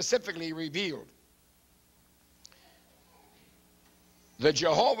never specifically revealed the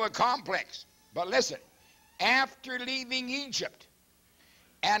Jehovah complex. But listen, after leaving Egypt,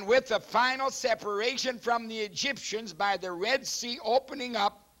 and with the final separation from the Egyptians by the Red Sea opening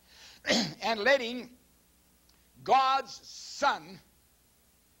up and letting God's Son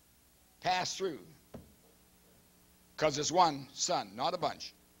pass through, because it's one Son, not a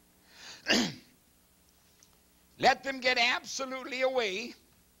bunch. Let them get absolutely away.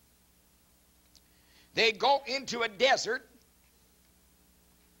 They go into a desert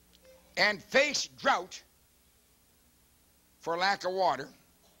and face drought for lack of water,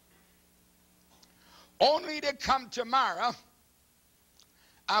 only to come to Mara,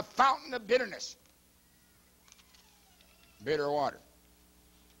 a fountain of bitterness, bitter water.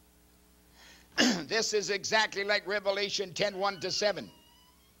 This is exactly like Revelation 10:1-7.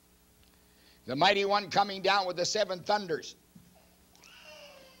 The mighty one coming down with the 7 thunders,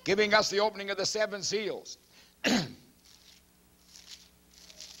 giving us the opening of the 7 seals.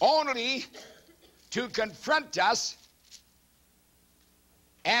 Only to confront us,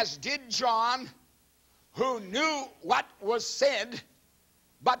 as did John, who knew what was said,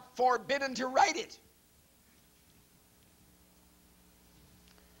 but forbidden to write it.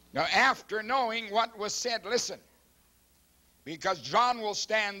 Now, after knowing what was said, listen, because John will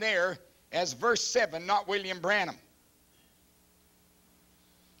stand there as verse 7, not William Branham.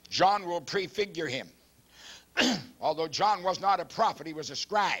 John will prefigure him. Although John was not a prophet, he was a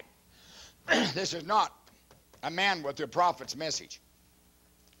scribe. This is not a man with the prophet's message.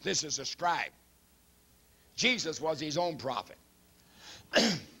 This is a scribe. Jesus was his own prophet.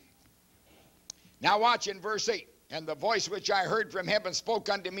 Now watch in verse 8. And the voice which I heard from heaven spoke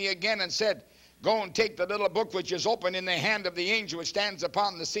unto me again and said, Go and take the little book which is open in the hand of the angel which stands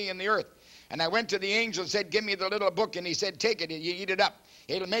upon the sea and the earth. And I went to the angel and said, Give me the little book. And he said, Take it and you eat it up.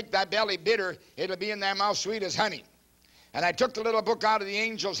 It'll make thy belly bitter. It'll be in thy mouth sweet as honey. And I took the little book out of the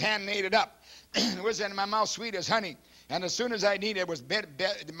angel's hand and ate it up. It was in my mouth sweet as honey. And as soon as I ate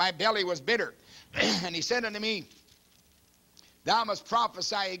it, my belly was bitter. And he said unto me, Thou must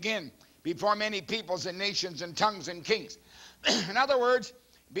prophesy again before many peoples and nations and tongues and kings. In other words,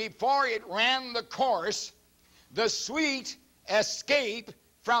 before it ran the course, the sweet escape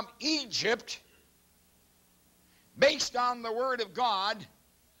from Egypt, based on the Word of God,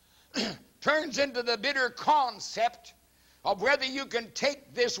 turns into the bitter concept of whether you can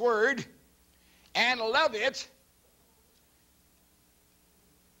take this Word and love it.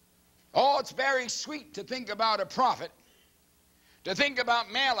 Oh, it's very sweet to think about a prophet, to think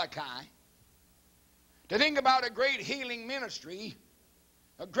about Malachi, to think about a great healing ministry,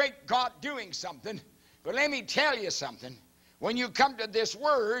 a great God doing something. But let me tell you something. When you come to this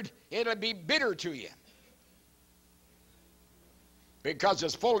Word, it'll be bitter to you, because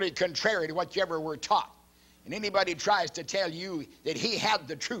it's fully contrary to what you ever were taught. And anybody tries to tell you that he had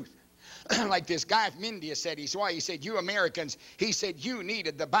the truth Like this guy from India said, he said, you Americans, he said, you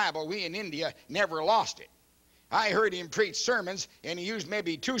needed the Bible. We in India never lost it. I heard him preach sermons, and he used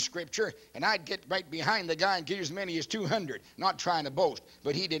maybe 2 scripture, and I'd get right behind the guy and give as many as 200, not trying to boast.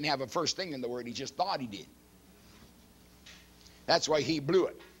 But he didn't have a first thing in the Word. He just thought he did. That's why he blew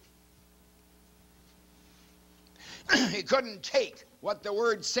it. He couldn't take what the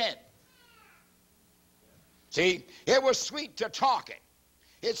Word said. See, it was sweet to talk it.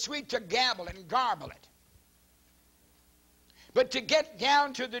 It's sweet to gabble and garble it. But to get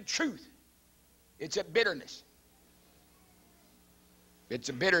down to the truth, it's a bitterness. It's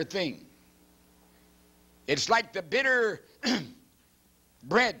a bitter thing. It's like the bitter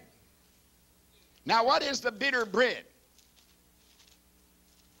bread. Now, what is the bitter bread?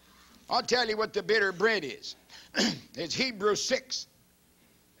 I'll tell you what the bitter bread is. It's Hebrews 6.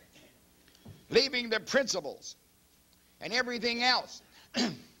 Leaving the principles and everything else.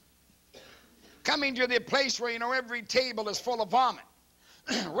 Coming to the place where, every table is full of vomit.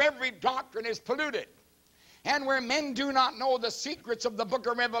 Where every doctrine is polluted. And where men do not know the secrets of the book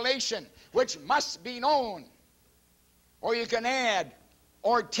of Revelation, which must be known. Or you can add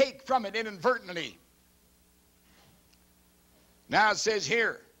or take from it inadvertently. Now it says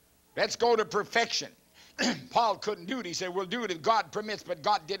here, let's go to perfection. Paul couldn't do it. He said, we'll do it if God permits, but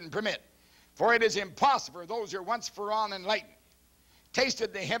God didn't permit. For it is impossible for those who are once for all enlightened,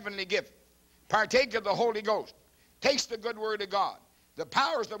 tasted the heavenly gift, partake of the Holy Ghost, taste the good word of God, the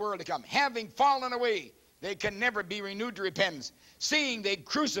powers of the world to come, having fallen away, they can never be renewed to repentance, seeing they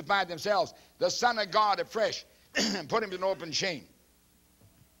crucify themselves, the Son of God afresh, and put him to an open shame.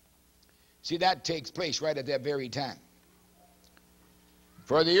 See, that takes place right at that very time.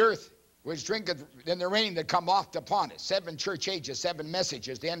 For the earth which drinketh in the rain that come oft upon it, 7 church ages, 7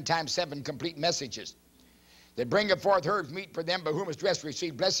 messages, the end time 7 complete messages, that bringeth forth herbs meet for them by whom is dressed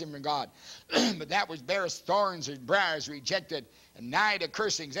receive blessing from God. But that which beareth thorns and briars rejected, and nigh to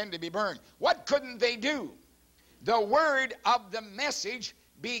cursings and to be burned. What couldn't they do? The word of the message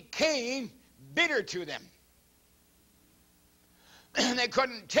became bitter to them. They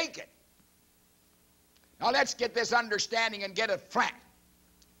couldn't take it. Now let's get this understanding and get it flat.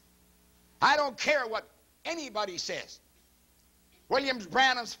 I don't care what anybody says. William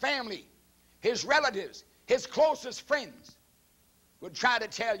Branham's family, his relatives, his closest friends would try to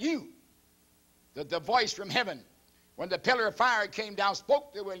tell you that the voice from heaven, when the pillar of fire came down,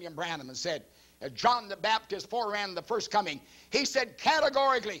 spoke to William Branham and said, as John the Baptist foreran the first coming, he said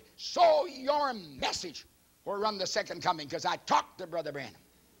categorically, so your message will run the second coming, because I talked to Brother Branham.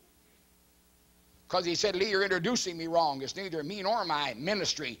 Because he said, Lee, you're introducing me wrong. It's neither me nor my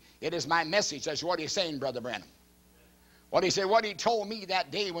ministry. It is my message. That's what he's saying, Brother Branham. What he said, what he told me that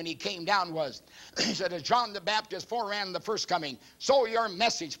day when he came down was, he said, as John the Baptist foreran the first coming, so your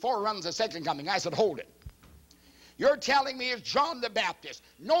message foreruns the second coming. I said, hold it. You're telling me it's John the Baptist.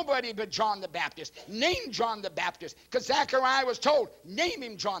 Nobody but John the Baptist. Name John the Baptist. Because Zechariah was told, name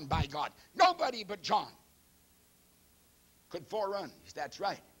him John by God. Nobody but John could forerun. That's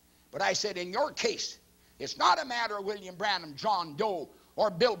right. But I said, in your case, it's not a matter of William Branham, John Doe, or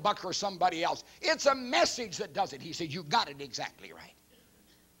Bill Buck or somebody else. It's a message that does it. He said, you got it exactly right.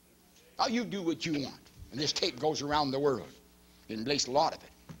 Now you do what you want. And this tape goes around the world. And place a lot of it.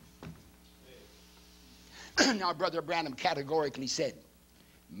 Now, Brother Branham categorically said,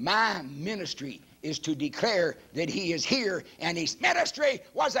 my ministry is to declare that he is here, and his ministry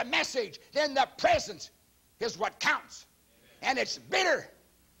was a message. Then the presence is what counts. And it's bitter.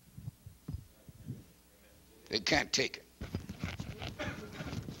 They can't take it.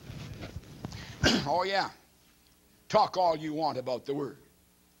 Oh, yeah. Talk all you want about the Word.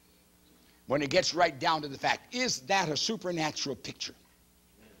 When it gets right down to the fact, is that a supernatural picture?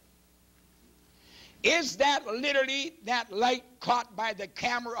 Is that literally that light caught by the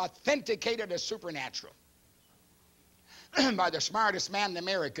camera authenticated as supernatural? By the smartest man in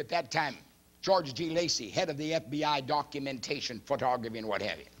America at that time, George G. Lacey, head of the FBI documentation, photography, and what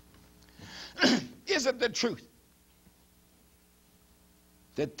have you. Is it the truth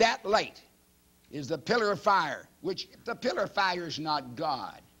that that light is the pillar of fire, which the pillar of fire is not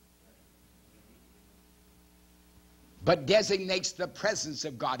God, but designates the presence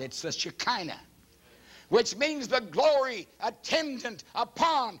of God? It's the Shekinah, which means the glory attendant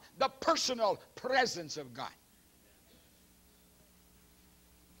upon the personal presence of God.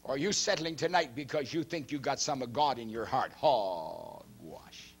 Or are you settling tonight because you think you got some of God in your heart?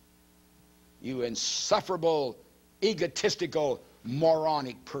 Hogwash. You insufferable, egotistical,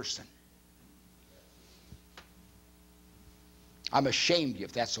 moronic person. I'm ashamed of you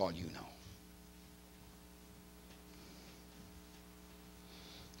if that's all you know.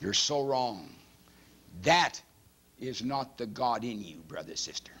 You're so wrong. That is not the God in you, brother,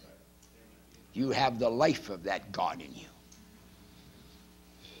 sister. You have the life of that God in you.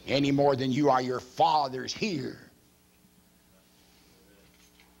 Any more than you are your fathers here.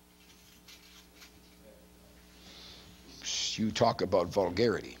 You talk about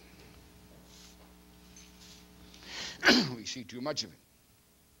vulgarity. We see too much of it.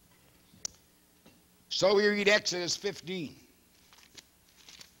 So we read Exodus 15.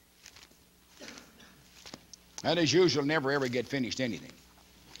 And as usual, never ever get finished anything.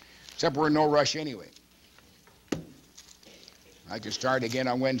 Except we're in no rush anyway. I could start again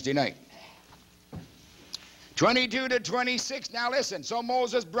on Wednesday night. 22 to 26. Now listen. So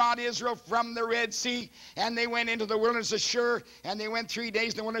Moses brought Israel from the Red Sea, and they went into the wilderness of Shur, and they went 3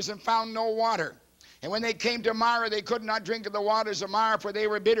 days in the wilderness and found no water. And when they came to Marah, they could not drink of the waters of Marah, for they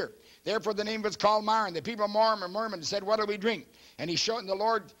were bitter. Therefore the name was called Marah. And the people murmured and said, what do we drink? And he showed, and the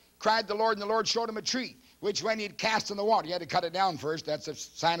Lord cried the Lord, and the Lord showed him a tree, which when he had cast in the water, he had to cut it down first. That's a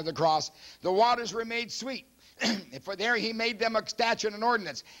sign of the cross. The waters were made sweet. For there he made them a statute and an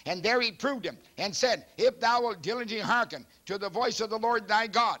ordinance. And there he proved him and said, if thou wilt diligently hearken to the voice of the Lord thy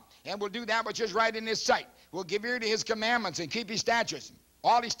God, and will do that which is right in his sight, will give ear to his commandments and keep his statutes,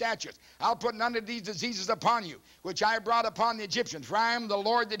 all his statutes, I'll put none of these diseases upon you, which I brought upon the Egyptians. For I am the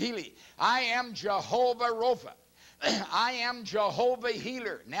Lord that healeth thee. I am Jehovah Rapha. I am Jehovah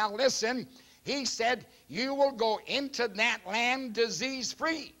healer. Now listen, he said, you will go into that land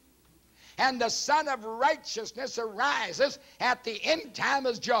disease-free. And the Son of Righteousness arises at the end time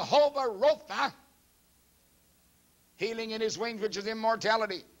as Jehovah Rapha, healing in his wings, which is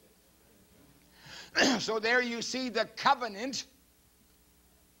immortality. So there you see the covenant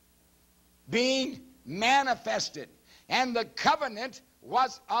being manifested. And the covenant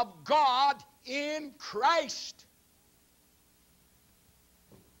was of God in Christ.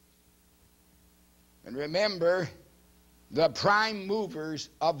 And remember, the prime movers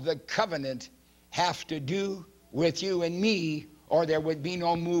of the covenant have to do with you and me, or there would be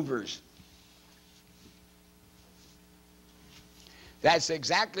no movers. That's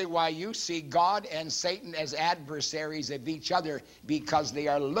exactly why you see God and Satan as adversaries of each other, because they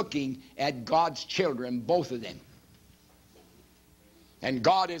are looking at God's children, both of them. And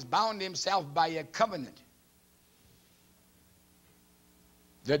God has bound himself by a covenant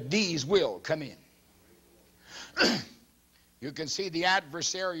that these will come in. You can see the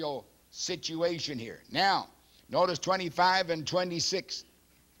adversarial situation here. Now, notice 25 and 26.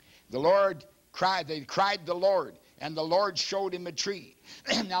 The Lord cried, they cried the Lord, and the Lord showed him a tree.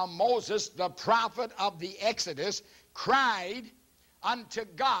 Now Moses, the prophet of the Exodus, cried unto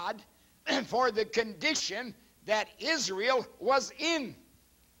God for the condition that Israel was in.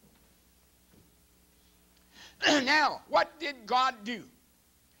 Now, what did God do?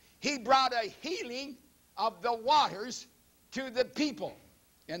 He brought a healing of the waters to the people,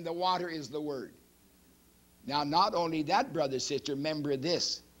 and the water is the word. Now, not only that, brother, sister, remember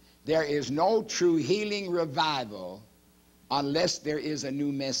this. There is no true healing revival unless there is a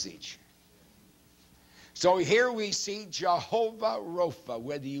new message. So here we see Jehovah Rapha,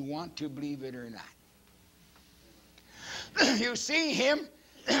 whether you want to believe it or not. You see him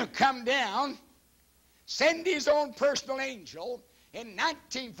come down, send his own personal angel in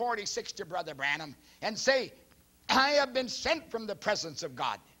 1946 to Brother Branham and say, I have been sent from the presence of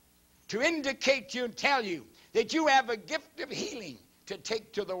God to indicate to you and tell you that you have a gift of healing to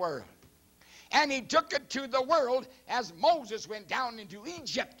take to the world. And he took it to the world as Moses went down into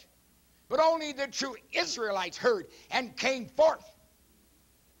Egypt. But only the true Israelites heard and came forth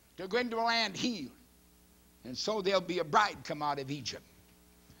to go into a land healed. And so there'll be a bride come out of Egypt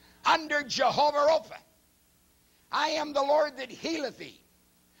under Jehovah Rapha. I am the Lord that healeth thee.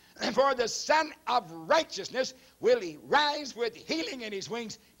 For the Son of Righteousness will he rise with healing in his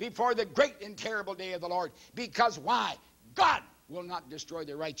wings before the great and terrible day of the Lord. Because why? God will not destroy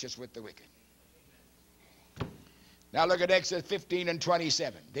the righteous with the wicked. Now look at Exodus 15 and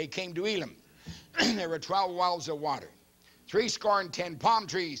 27. They came to Elim. There were 12 wells of water, 70 palm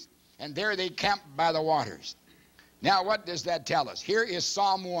trees, and there they camped by the waters. Now what does that tell us? Here is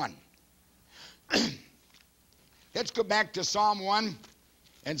Psalm 1. Let's go back to Psalm 1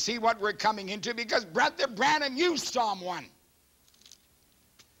 and see what we're coming into, because Brother Branham used Psalm 1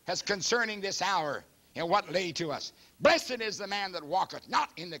 as concerning this hour and what lay to us. Blessed is the man that walketh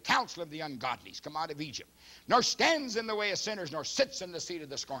not in the counsel of the ungodly, come out of Egypt, nor stands in the way of sinners, nor sits in the seat of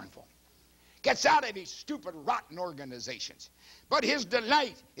the scornful. Gets out of these stupid, rotten organizations. But his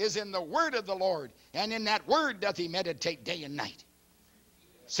delight is in the word of the Lord, and in that word doth he meditate day and night,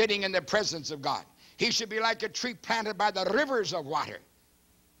 sitting in the presence of God. He should be like a tree planted by the rivers of water,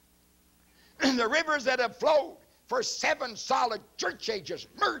 The rivers that have flowed for 7 solid church ages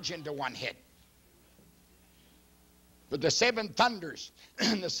merge into one head. With the 7 thunders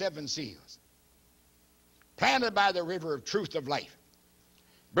and the 7 seals. Planted by the river of truth of life.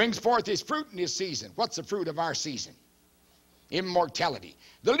 Brings forth his fruit in his season. What's the fruit of our season? Immortality.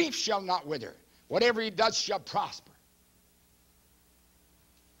 The leaf shall not wither. Whatever he does shall prosper.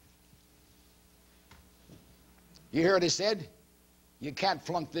 You hear what he said? You can't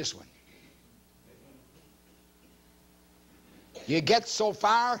flunk this one. You get so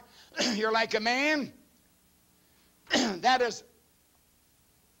far, you're like a man that has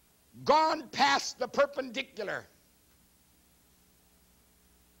gone past the perpendicular.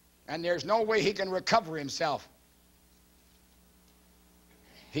 And there's no way he can recover himself.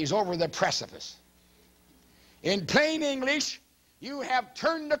 He's over the precipice. In plain English, you have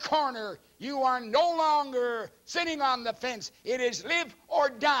turned the corner. You are no longer sitting on the fence. It is live or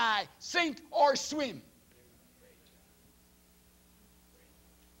die, sink or swim.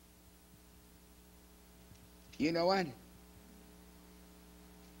 You know what?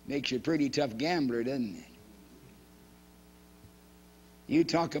 Makes you a pretty tough gambler, doesn't it? You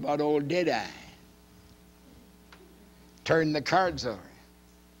talk about old Deadeye. Turn the cards over.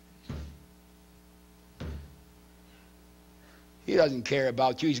 He doesn't care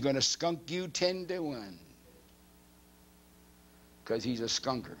about you. He's going to skunk you 10 to 1. Because he's a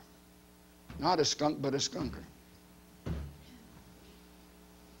skunker. Not a skunk, but a skunker.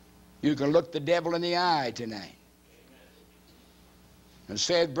 You can look the devil in the eye tonight. And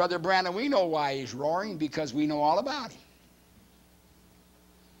say, Brother Branham, we know why he's roaring, because we know all about him.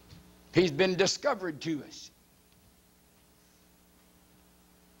 He's been discovered to us.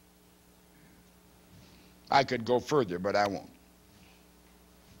 I could go further, but I won't.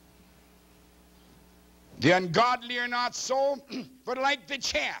 The ungodly are not so, but like the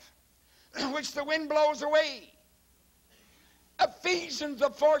chaff, which the wind blows away. Ephesians, the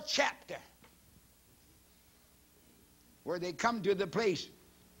 4th chapter, where they come to the place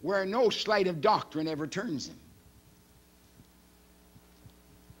where no sleight of doctrine ever turns them.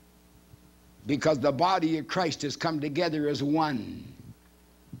 Because the body of Christ has come together as one.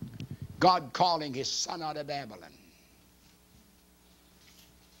 God calling his son out of Babylon.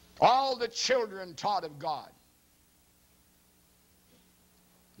 All the children taught of God.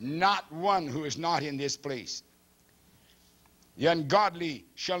 Not one who is not in this place. The ungodly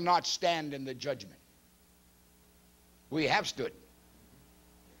shall not stand in the judgment. We have stood.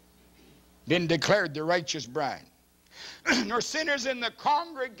 Been declared the righteous bride. Nor sinners in the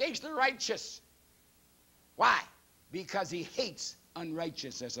congregation of the righteous. Why? Because he hates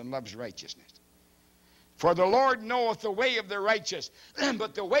unrighteousness and loves righteousness. For the Lord knoweth the way of the righteous,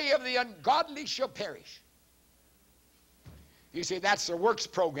 but the way of the ungodly shall perish. You see, that's the works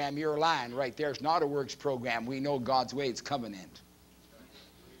program. You're lying right there. It's not a works program. We know God's way. It's covenant.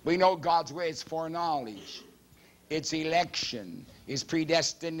 We know God's way. It's foreknowledge. It's election. It's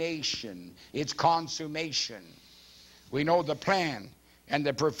predestination. It's consummation. We know the plan and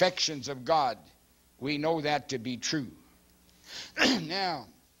the perfections of God. We know that to be true. Now,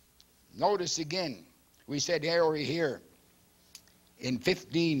 notice again, we said over here in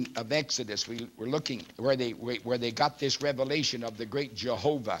 15 of Exodus, we're looking where they got this revelation of the great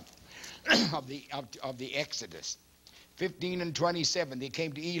Jehovah of the Exodus. 15 and 27, they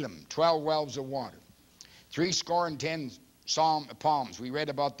came to Elim, 12 wells of water, 70 palms. We read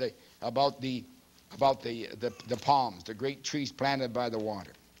about the palms, the great trees planted by the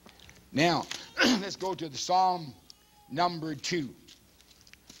water. Now, let's go to the Psalm number 2,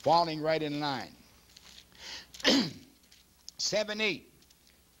 falling right in line. 7:8.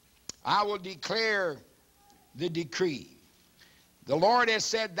 I will declare the decree. The Lord has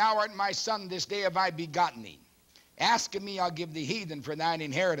said, Thou art my son, this day have I begotten thee. Ask of me, I'll give thee heathen for thine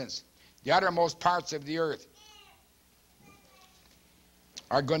inheritance. The uttermost parts of the earth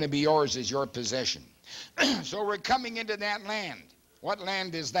are going to be yours as your possession. So we're coming into that land. What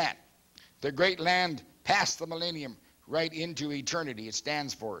land is that? The great land past the millennium, right into eternity. It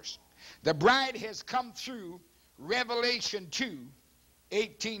stands for us. The bride has come through Revelation 2,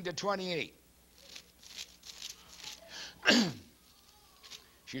 18 to 28.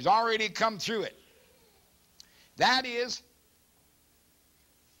 She's already come through it. That is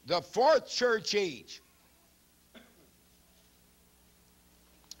the 4th church age.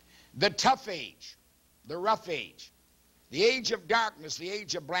 The tough age. The rough age. The age of darkness. The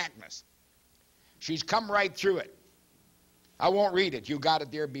age of blackness. She's come right through it. I won't read it. You got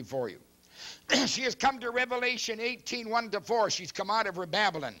it there before you. She has come to Revelation 18, 1 to 4. She's come out of her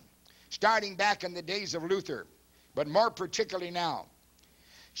Babylon, starting back in the days of Luther, but more particularly now.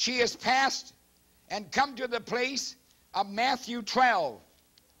 she has passed and come to the place of Matthew 12,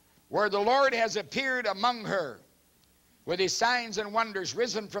 where the Lord has appeared among her with his signs and wonders,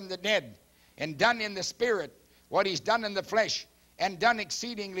 risen from the dead, and done in the spirit what he's done in the flesh, and done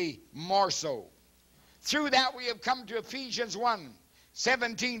exceedingly more so. Through that we have come to Ephesians 1,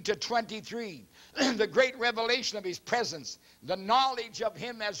 17 to 23, the great revelation of his presence, the knowledge of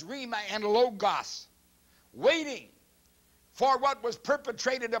him as Rhema and Logos, waiting for what was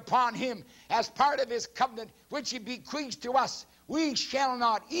perpetrated upon him as part of his covenant, which he bequeathed to us. We shall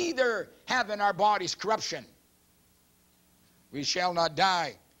not either have in our bodies corruption. We shall not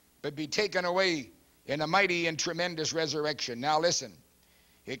die, but be taken away in a mighty and tremendous resurrection. Now listen,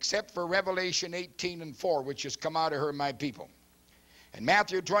 except for Revelation 18 and 4, which has come out of her, my people. And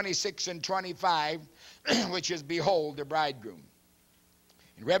Matthew 26 and 25, which is, behold, the bridegroom.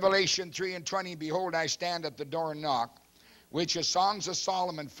 In Revelation 3 and 20, behold, I stand at the door and knock, which is Songs of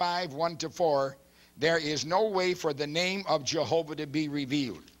Solomon 5, 1 to 4. There is no way for the name of Jehovah to be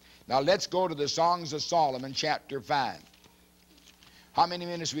revealed. Now let's go to the Songs of Solomon, chapter 5. How many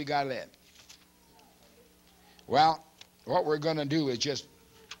minutes we got left? Well, what we're going to do is just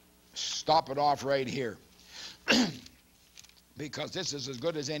stop it off right here. Because this is as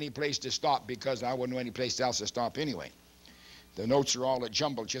good as any place to stop, because I wouldn't know any place else to stop anyway. The notes are all a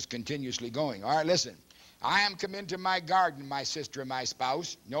jumble, just continuously going. All right, listen. I am come into my garden, my sister and my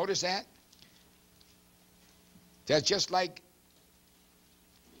spouse. Notice that? That's just like,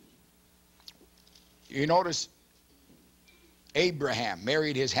 you notice Abraham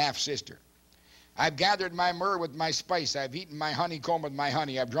married his half-sister. I've gathered my myrrh with my spice. I've eaten my honeycomb with my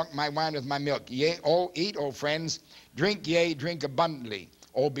honey. I've drunk my wine with my milk. Yea, oh, eat, O friends. Drink, yea, drink abundantly,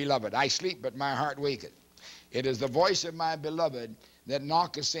 O beloved. I sleep, but my heart waketh. It is the voice of my beloved that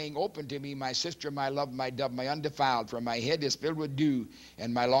knocketh, saying, Open to me, my sister, my love, my dove, my undefiled. For my head is filled with dew,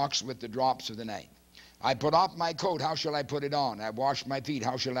 and my locks with the drops of the night. I put off my coat, how shall I put it on? I washed my feet,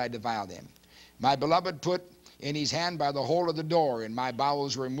 how shall I defile them? My beloved put in his hand by the hole of the door, and my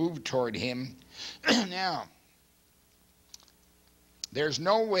bowels were moved toward him. Now, there's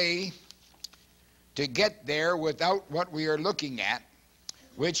no way to get there without what we are looking at,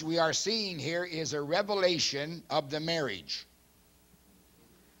 which we are seeing here is a revelation of the marriage.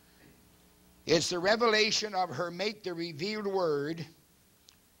 It's the revelation of her mate, the revealed word,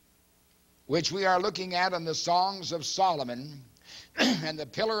 which we are looking at in the Songs of Solomon. And the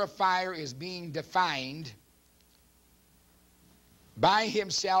pillar of fire is being defined by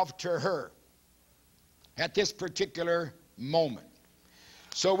himself to her at this particular moment.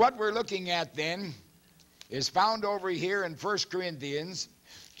 So what we're looking at then is found over here in 1 Corinthians,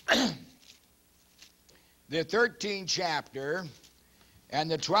 the 13th chapter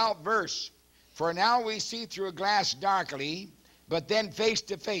and the 12th verse. For now we see through a glass darkly, but then face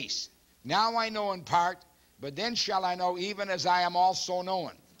to face. Now I know in part, but then shall I know even as I am also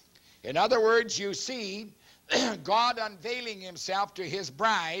known. In other words, you see God unveiling himself to his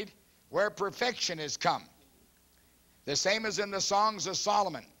bride where perfection has come. The same as in the Songs of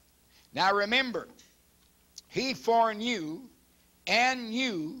Solomon. Now remember, he foreknew and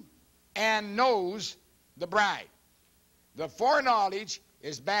knew and knows the bride. The foreknowledge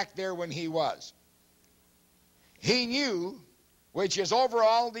is back there when he was. He knew, which is over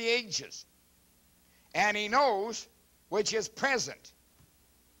all the ages. And he knows, which is present.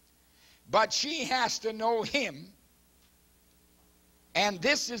 But she has to know him. And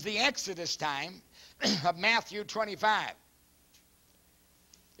this is the Exodus time of Matthew 25,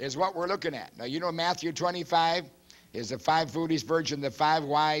 is what we're looking at. Now, you know Matthew 25 is the 5 foolish virgins, the 5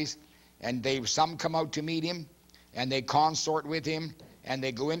 wise, and some come out to meet him, and they consort with him, and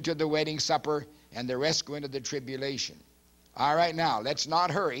they go into the wedding supper, and the rest go into the tribulation. All right, now, let's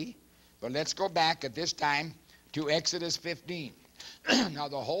not hurry, but let's go back at this time to Exodus 15. Now,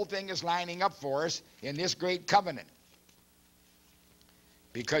 the whole thing is lining up for us in this great covenant,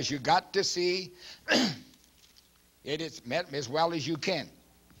 because you got to see it is met as well as you can.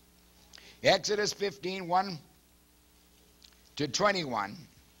 Exodus 15, 1 to 21.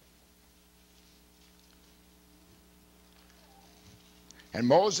 And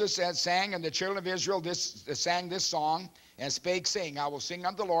Moses sang, and the children of Israel sang this song, and spake, saying, I will sing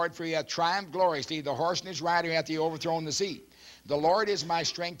unto the Lord, for he hath triumphed gloriously. The horse and his rider hath he overthrown the sea. The Lord is my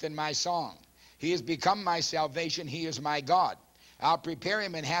strength and my song. He has become my salvation. He is my God. I'll prepare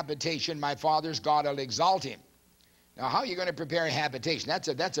him an habitation. My father's God, I'll exalt him. Now, how are you going to prepare a habitation?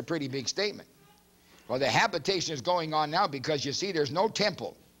 That's a pretty big statement. Well, the habitation is going on now because, you see, there's no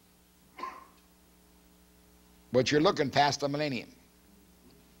temple. But you're looking past the millennium.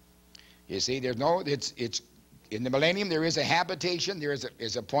 You see, there's no, it's In the millennium, there is a habitation. There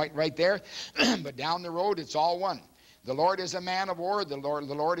is a point right there. But down the road, it's all one. The Lord is a man of war. The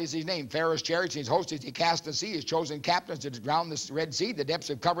Lord is his name. Pharaoh's chariots and his hosts he cast the sea. His chosen captains did drown the Red Sea. The depths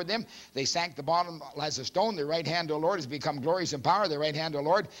have covered them. They sank the bottom as a stone. The right hand, O Lord, has become glorious in power. The right hand, O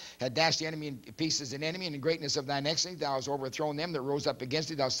Lord, had dashed the enemy in pieces an enemy. In the greatness of thine excellence, thou hast overthrown them that rose up against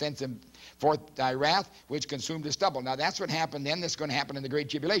thee. Thou sent them forth thy wrath, which consumed the stubble. Now that's what happened then. That's going to happen in the great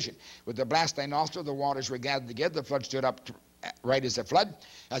tribulation. With the blast of thy nostril, the waters were gathered together. The flood stood up right as a flood,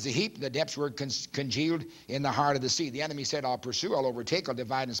 as a heap. The depths were congealed in the heart of the sea. The enemy said, I'll pursue, I'll overtake, I'll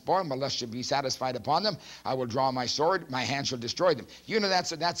divide and spoil. My lust shall be satisfied upon them. I will draw my sword, my hand shall destroy them. You know,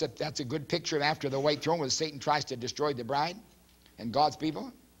 that's a good picture after the white throne, where Satan tries to destroy the bride and God's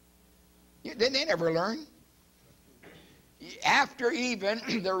people. They never learn. After even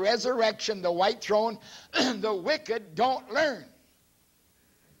the resurrection, the white throne, the wicked don't learn.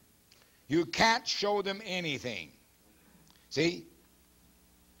 You can't show them anything. See?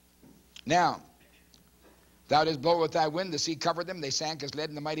 Now, thou didst blow with thy wind, the sea covered them, they sank as lead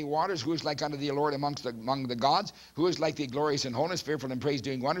in the mighty waters. Who is like unto thee, Lord, among the gods? Who is like thee, glorious in holiness, fearful in praise,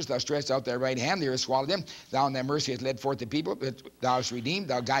 doing wonders? Thou stretched out thy right hand, the earth swallowed them. Thou in thy mercy hast led forth the people, thou hast redeemed,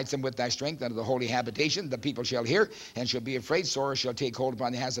 thou guidest them with thy strength unto the holy habitation. The people shall hear, and shall be afraid. Sorrow shall take hold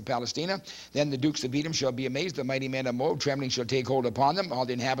upon the house of Palestina. Then the dukes of Edom shall be amazed, the mighty men of Moab, trembling shall take hold upon them. All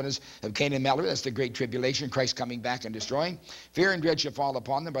the inhabitants of Canaan and Melech, that's the great tribulation, Christ coming back and destroying. Fear and dread shall fall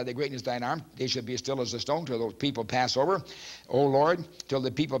upon them by the greatness of thine arm. They shall be as still as a stone till those people pass over, O Lord, till the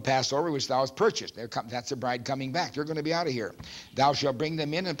people pass over which thou hast purchased. That's the bride coming back. They're going to be out of here. Thou shalt bring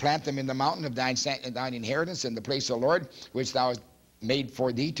them in and plant them in the mountain of thine inheritance, in the place, O Lord, which thou hast made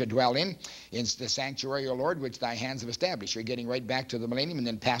for thee to dwell in the sanctuary, O Lord, which thy hands have established. You're getting right back to the millennium and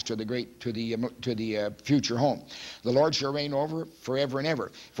then past to the future home. The Lord shall reign over forever and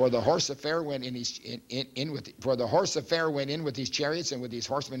ever. For the horse of Pharaoh went in with his chariots and with his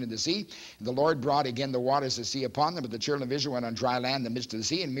horsemen in the sea. And the Lord brought again the waters of the sea upon them. But the children of Israel went on dry land in the midst of the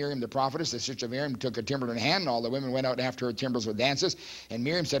sea. And Miriam the prophetess, the sister of Aaron, took a timbrel in her hand. And all the women went out after her timbrels with dances. And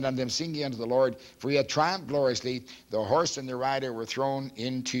Miriam said unto them, Sing ye unto the Lord, for he hath triumphed gloriously. The horse and the rider were thrown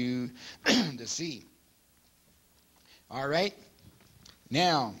into the sea. All right.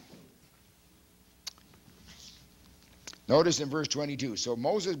 Now, notice in verse 22. So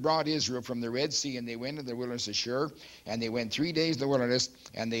Moses brought Israel from the Red Sea, and they went into the wilderness of Shur, and they went 3 days in the wilderness,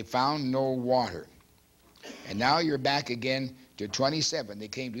 and they found no water. And now you're back again to 27. They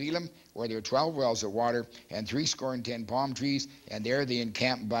came to Elim, where there were 12 wells of water, and 70 palm trees, and there they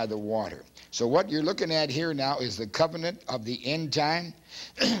encamped by the water. So what you're looking at here now is the covenant of the end time.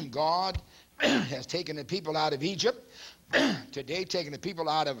 God has taken the people out of Egypt, today taken the people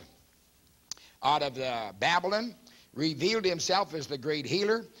out of Babylon, revealed himself as the great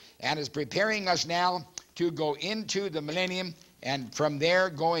healer, and is preparing us now to go into the millennium, and from there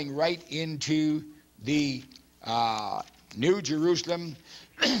going right into the New Jerusalem,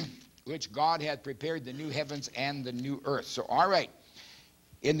 which God hath prepared, the new heavens and the new earth. So, all right.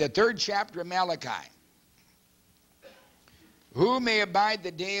 In the 3rd chapter of Malachi, who may abide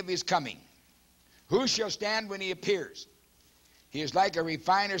the day of his coming? Who shall stand when he appears? He is like a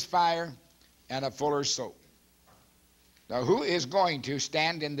refiner's fire and a fuller's soap. Now, who is going to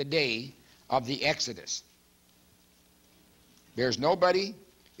stand in the day of the Exodus? There's nobody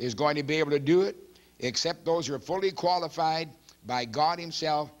is going to be able to do it except those who are fully qualified by God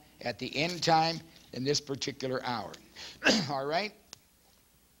himself at the end time in this particular hour. All right?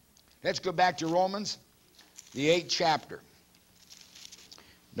 Let's go back to Romans, the 8th chapter.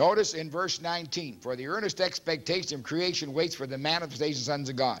 Notice in verse 19, for the earnest expectation of creation waits for the manifestation of the sons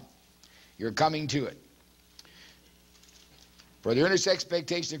of God. You're coming to it. For the earnest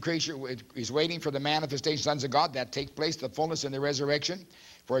expectation of creation is waiting for the manifestation of the sons of God. That takes place, the fullness in the resurrection.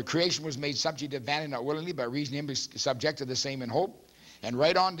 For creation was made subject to vanity, not willingly, but reason him is subject to the same in hope. And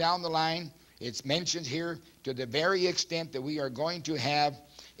right on down the line, it's mentioned here to the very extent that we are going to have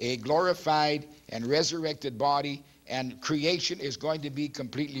a glorified and resurrected body, and creation is going to be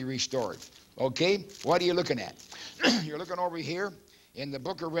completely restored. Okay? What are you looking at? You're looking over here in the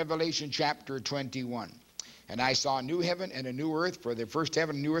book of Revelation chapter 21. And I saw a new heaven and a new earth, for the first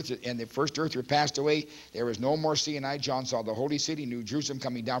heaven and new earth and the first earth were passed away. There was no more sea, and I, John, saw the holy city, New Jerusalem,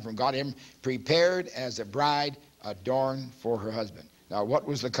 coming down from God, him prepared as a bride adorned for her husband. Now, what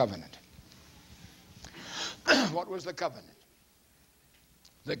was the covenant? What was the covenant?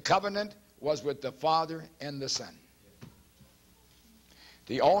 The covenant was with the Father and the Son.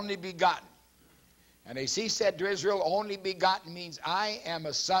 The only begotten. And as he said to Israel, only begotten means I am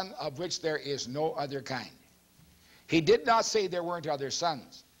a son of which there is no other kind. He did not say there weren't other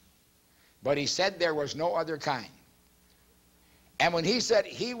sons. But he said there was no other kind. And when he said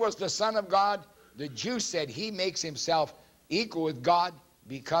he was the Son of God, the Jews said he makes himself equal with God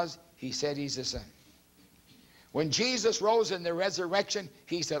because he said he's the Son. When Jesus rose in the resurrection,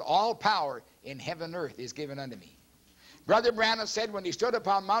 he said, all power in heaven and earth is given unto me. Brother Branham said when he stood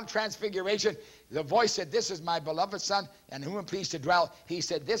upon Mount Transfiguration, the voice said, this is my beloved Son, and whom I'm pleased to dwell. He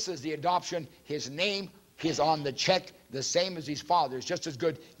said, this is the adoption. His name is on the check, the same as his Father's, just as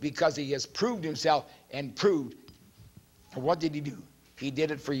good, because he has proved himself and proved. And what did he do? He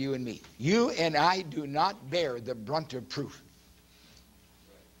did it for you and me. You and I do not bear the brunt of proof.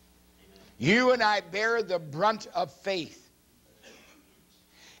 You and I bear the brunt of faith.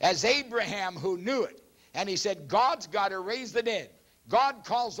 As Abraham, who knew it, and he said, God's got to raise the dead. God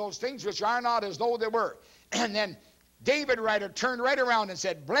calls those things which are not as though they were. And then David writer turned right around and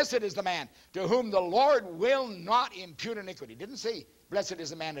said, blessed is the man to whom the Lord will not impute iniquity. He didn't say, blessed is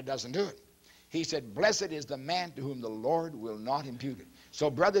the man that doesn't do it. He said, blessed is the man to whom the Lord will not impute it. So,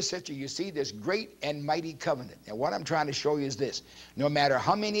 brother, sister, you see this great and mighty covenant. And what I'm trying to show you is this. No matter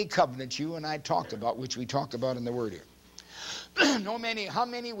how many covenants you and I talked about, which we talked about in the Word here, no matter how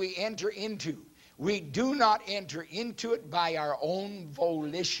many we enter into, we do not enter into it by our own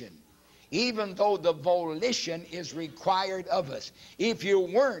volition, even though the volition is required of us. If you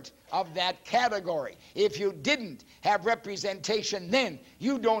weren't of that category, if you didn't have representation then,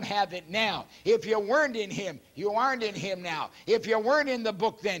 you don't have it now. If you weren't in him, you aren't in him now. If you weren't in the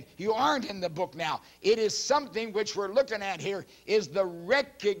book then, you aren't in the book now. It is something which we're looking at here is the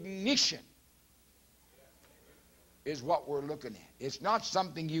recognition is what we're looking at. It's not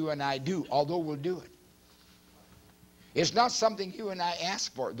something you and I do, although we'll do it. It's not something you and I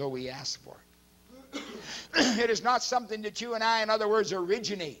ask for, though we ask for it. It is not something that you and I, in other words,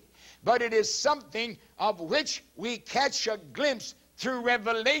 originate. But it is something of which we catch a glimpse through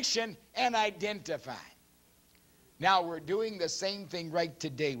revelation and identify. Now we're doing the same thing right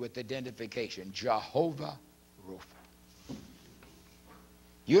today with identification. Jehovah Rapha.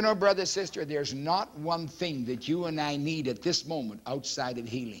 You know, brother, sister, there's not one thing that you and I need at this moment outside of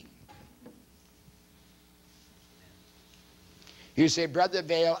healing. You say, Brother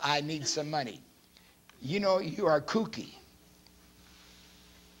Vail, I need some money. You know, you are kooky.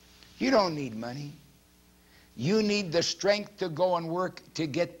 You don't need money. You need the strength to go and work to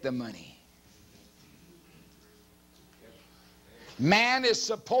get the money. Man is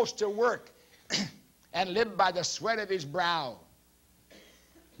supposed to work and live by the sweat of his brow.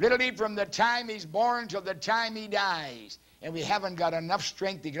 Literally from the time he's born till the time he dies. And we haven't got enough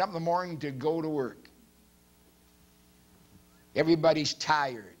strength to get up in the morning to go to work. Everybody's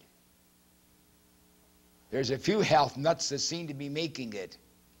tired. There's a few health nuts that seem to be making it.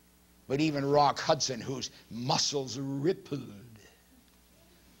 But even Rock Hudson, whose muscles rippled.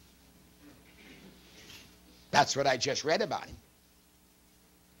 That's what I just read about him.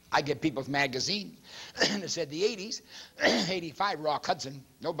 I get People's Magazine, and it said the 80s, 85, Rock Hudson.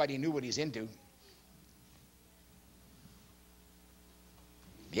 Nobody knew what he's into.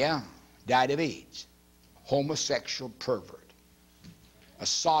 Yeah, died of AIDS. Homosexual pervert. A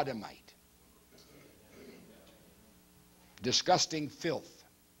sodomite. Disgusting filth.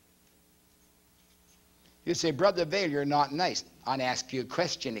 You say, Brother Vail, you're not nice. I'll ask you a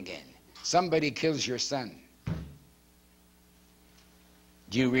question again. Somebody kills your son.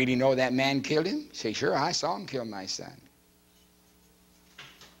 Do you really know that man killed him? You say, sure, I saw him kill my son.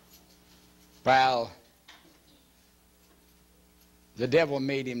 Well, the devil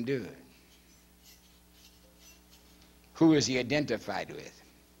made him do it. Who is he identified with?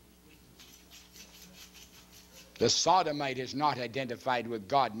 The sodomite is not identified with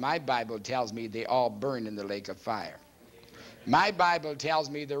God. My Bible tells me they all burn in the lake of fire. My Bible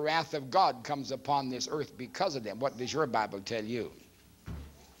tells me the wrath of God comes upon this earth because of them. What does your Bible tell you?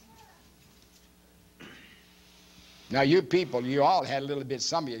 Now you people, you all had a little bit,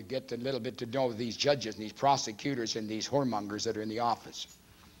 some of you get a little bit to know these judges and these prosecutors and these whoremongers that are in the office.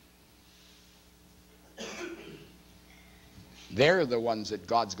 They're the ones that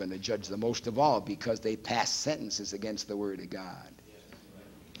God's going to judge the most of all because they pass sentences against the Word of God.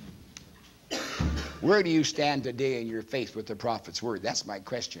 Where do you stand today in your faith with the prophet's word? That's my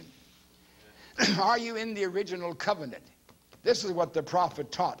question. Are you in the original covenant? This is what the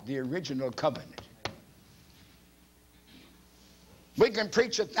prophet taught, the original covenant. We can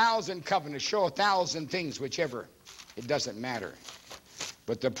preach 1,000 covenants, show 1,000 things, whichever. It doesn't matter.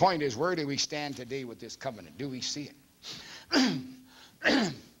 But the point is, where do we stand today with this covenant? Do we see it?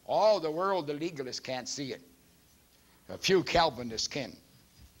 All the world, the legalists can't see it. A few Calvinists can.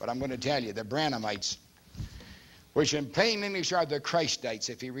 But I'm going to tell you, the Branhamites, which in plain English are the Christites,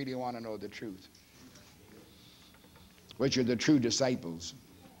 if you really want to know the truth, which are the true disciples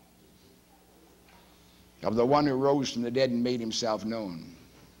of the one who rose from the dead and made himself known.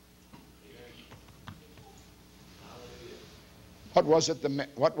 What was it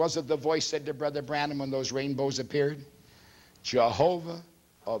the voice said to Brother Branham when those rainbows appeared? Jehovah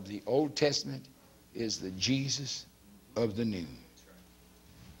of the Old Testament is the Jesus of the New.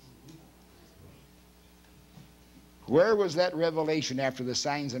 Where was that revelation after the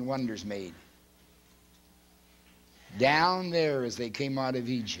signs and wonders made? Down there as they came out of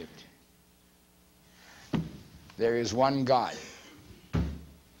Egypt. There is one God.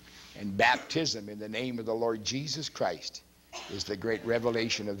 And baptism in the name of the Lord Jesus Christ is the great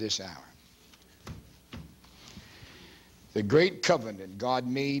revelation of this hour. The great covenant God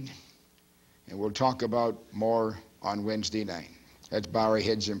made, and we'll talk about more on Wednesday night. Let's bow our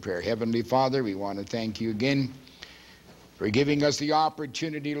heads in prayer. Heavenly Father, we want to thank you again for giving us the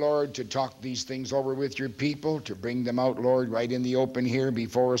opportunity, Lord, to talk these things over with your people, to bring them out, Lord, right in the open here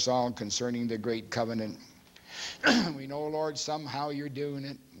before us all concerning the great covenant. We know, Lord, somehow you're doing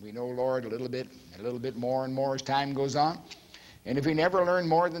it. We know, Lord, a little bit more and more as time goes on. And if we never learn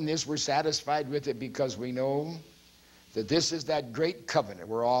more than this, we're satisfied with it, because we know that this is that great covenant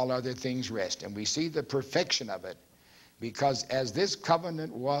where all other things rest. And we see the perfection of it, because as this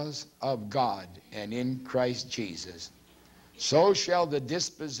covenant was of God and in Christ Jesus, so shall the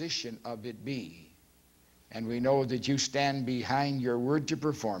disposition of it be. And we know that you stand behind your word to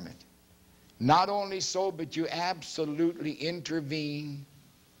perform it. Not only so, but you absolutely intervene,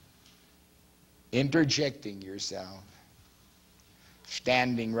 interjecting yourself,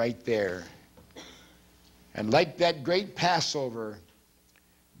 standing right there. And like that great Passover,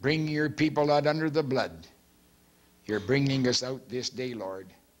 bringing your people out under the blood, you're bringing us out this day, Lord.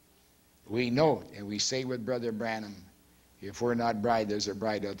 We know it, and we say with Brother Branham, if we're not bride, there's a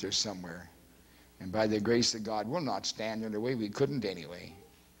bride out there somewhere. And by the grace of God, we'll not stand in the way. We couldn't anyway.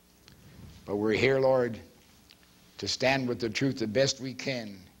 But we're here, Lord, to stand with the truth the best we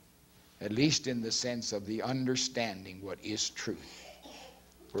can, at least in the sense of the understanding what is truth.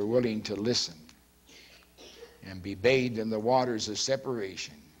 We're willing to listen and be bathed in the waters of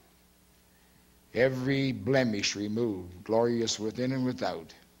separation. Every blemish removed, glorious within and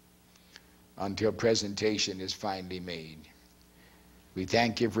without, until presentation is finally made. We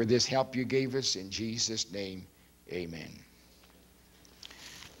thank you for this help you gave us. In Jesus' name, amen.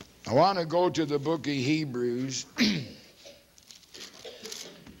 I want to go to the book of Hebrews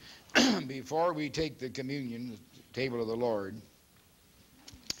before we take the communion, the table of the Lord.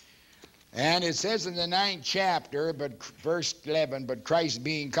 And it says in the 9th chapter, but verse 11, but Christ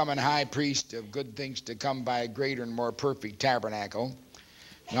being come an high priest of good things to come by a greater and more perfect tabernacle,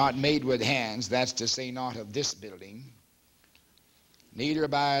 not made with hands, that's to say, not of this building, neither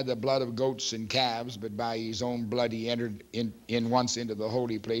by the blood of goats and calves, but by his own blood he entered in once into the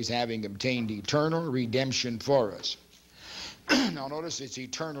holy place, having obtained eternal redemption for us. Now notice it's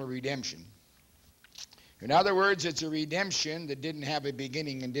eternal redemption. In other words, it's a redemption that didn't have a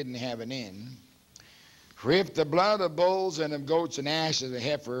beginning and didn't have an end. For if the blood of bulls and of goats and ashes of the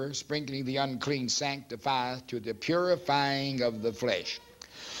heifer, sprinkling the unclean, sanctifieth to the purifying of the flesh,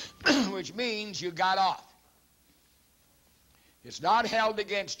 which means you got off. It's not held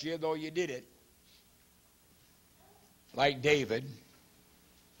against you, though you did it. Like David,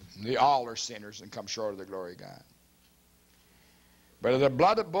 they all are sinners and come short of the glory of God. But if the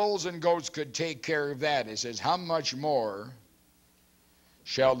blood of bulls and goats could take care of that, it says, how much more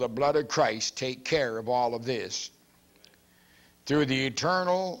shall the blood of Christ take care of all of this? Through the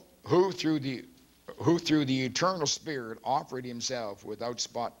eternal, who through the eternal Spirit offered himself without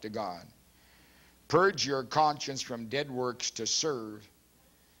spot to God. Purge your conscience from dead works to serve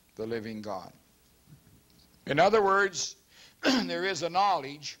the living God. In other words, there is a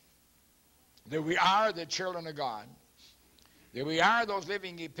knowledge that we are the children of God, that we are those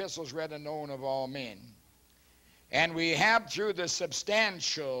living epistles read and known of all men, and we have, through the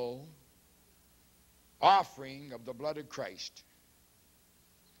substantial offering of the blood of Christ,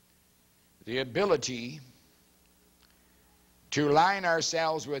 the ability to line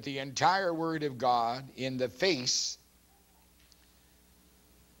ourselves with the entire Word of God in the face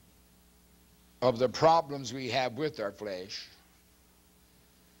of the problems we have with our flesh.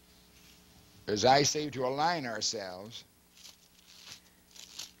 As I say, to align ourselves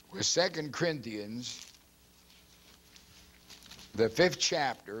with 2 Corinthians, the 5th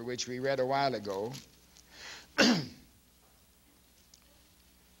chapter, which we read a while ago,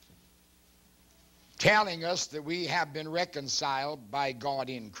 telling us that we have been reconciled by God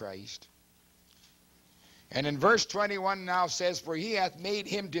in Christ. And in verse 21 now says, for he hath made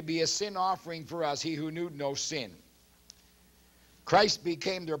him to be a sin offering for us, he who knew no sin. Christ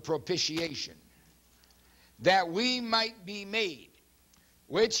became their propitiation, that we might be made,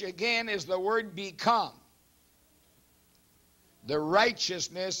 which again is the word become, the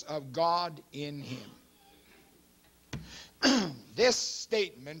righteousness of God in him. This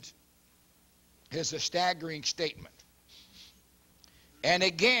statement is a staggering statement. And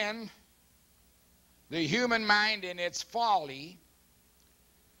again, the human mind in its folly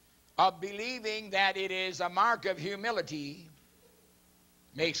of believing that it is a mark of humility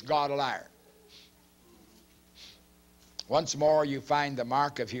makes God a liar. Once more, you find the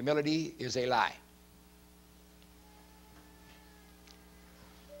mark of humility is a lie.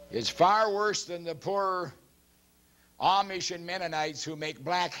 It's far worse than the poor Amish and Mennonites who make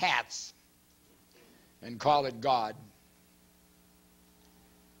black hats and call it God.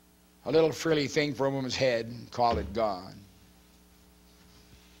 A little frilly thing for a woman's head and call it God.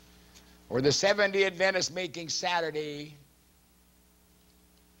 Or the Seventh-day Adventists making Saturday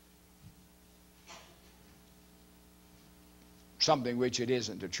something which it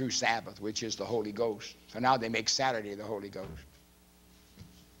isn't, the true Sabbath, which is the Holy Ghost. So now they make Saturday the Holy Ghost.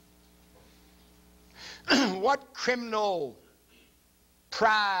 What criminal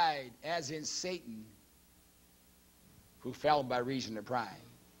pride, as in Satan, who fell by reason of pride,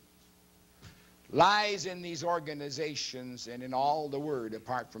 lies in these organizations and in all the Word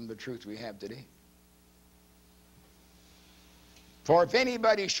apart from the truth we have today? For if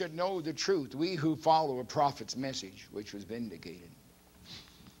anybody should know the truth, we who follow a prophet's message, which was vindicated,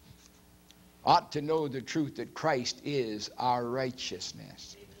 ought to know the truth that Christ is our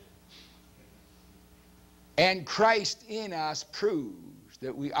righteousness. And Christ in us proves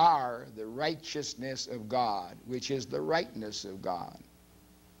that we are the righteousness of God, which is the rightness of God.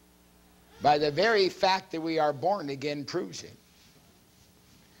 By the very fact that we are born again proves it.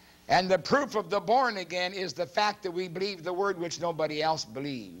 And the proof of the born again is the fact that we believe the word which nobody else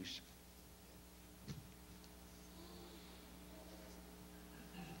believes.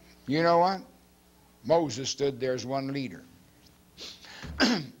 You know what? Moses stood there as one leader.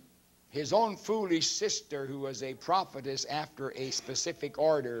 His own foolish sister, who was a prophetess after a specific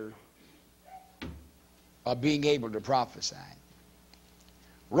order of being able to prophesy,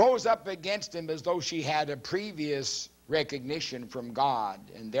 rose up against him as though she had a previous recognition from God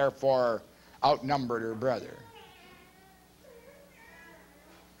and therefore outnumbered her brother.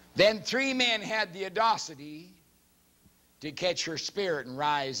 Then 3 men had the audacity to catch her spirit and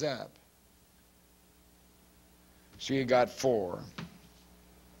rise up. So you got 4.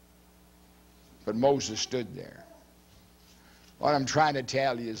 But Moses stood there. What I'm trying to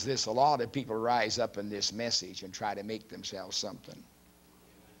tell you is this: a lot of people rise up in this message and try to make themselves something.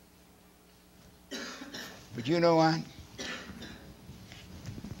 But you know what?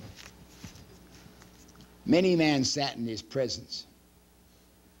 Many men sat in his presence.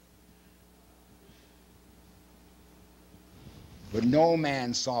 But no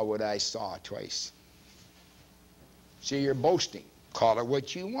man saw what I saw twice. See, you're boasting. Call it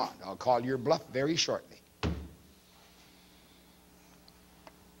what you want. I'll call your bluff very shortly.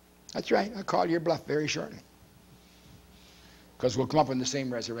 That's right. I'll call your bluff very shortly. Because we'll come up in the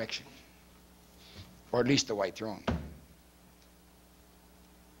same resurrection. Or at least the white throne.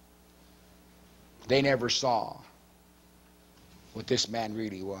 They never saw what this man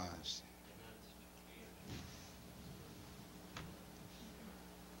really was.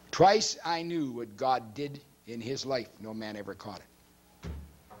 Twice I knew what God did in his life. No man ever caught it.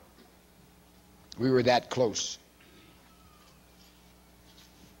 We were that close.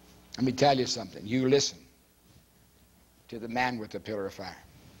 Let me tell you something. You listen to the man with the pillar of fire.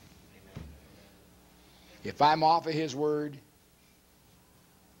 If I'm off of his word,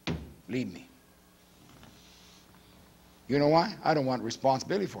 leave me. You know why? I don't want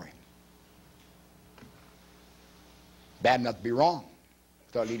responsibility for him. Bad enough to be wrong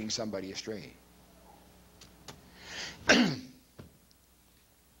without leading somebody astray.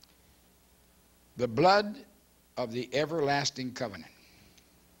 The blood of the everlasting covenant,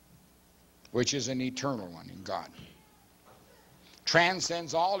 which is an eternal one in God,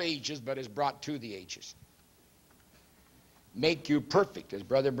 transcends all ages but is brought to the ages. Make you perfect. As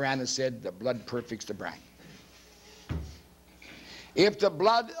Brother Brandon said, the blood perfects the bride. If the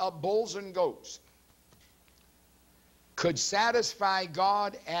blood of bulls and goats could satisfy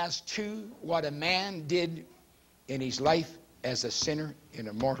God as to what a man did in his life as a sinner in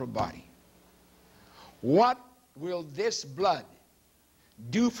a mortal body, what will this blood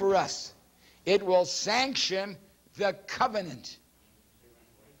do for us? It will sanction the covenant.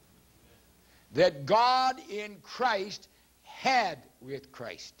 that God in Christ had with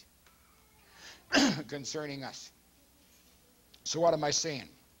Christ concerning us. So what am I saying?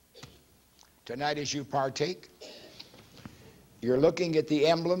 Tonight as you partake, you're looking at the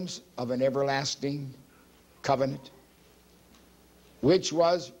emblems of an everlasting covenant, which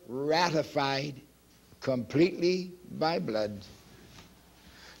was ratified completely by blood.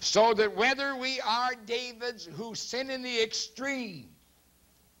 So that whether we are David's who sin in the extreme,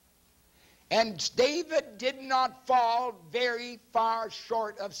 and David did not fall very far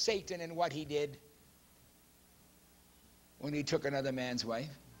short of Satan in what he did when he took another man's wife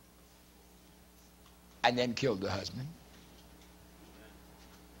and then killed the husband.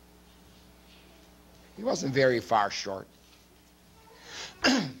 He wasn't very far short.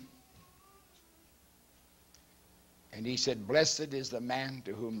 And he said, blessed is the man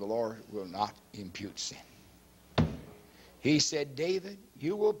to whom the Lord will not impute sin. He said, David,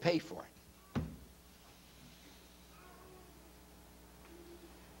 you will pay for it.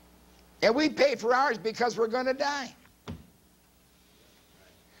 And we pay for ours because we're going to die.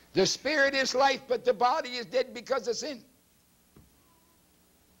 The spirit is life, but the body is dead because of sin.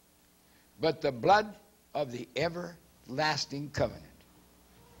 But the blood of the everlasting covenant,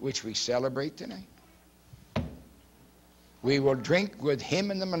 which we celebrate tonight, we will drink with him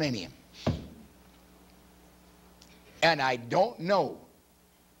in the millennium. And I don't know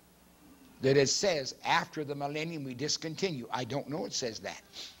that it says after the millennium we discontinue. I don't know it says that.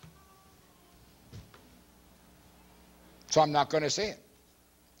 So I'm not going to say it.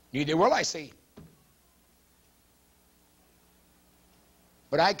 Neither will I say it.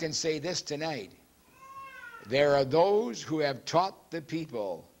 But I can say this tonight. There are those who have taught the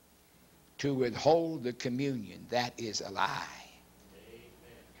people to withhold the communion. That is a lie.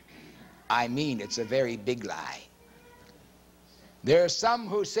 I mean, it's a very big lie. There are some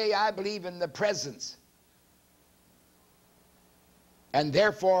who say, I believe in the presence, and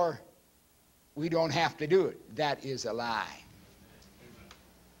therefore we don't have to do it. That is a lie.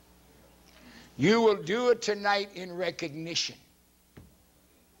 You will do it tonight in recognition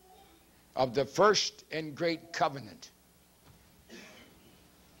of the first and great covenant,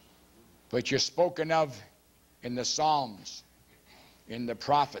 which is spoken of in the Psalms, in the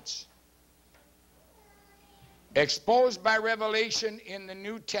prophets, exposed by revelation in the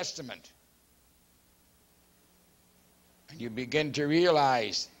New Testament. And you begin to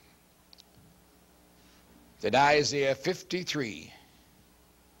realize that Isaiah 53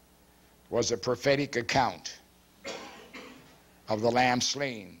 was a prophetic account of the Lamb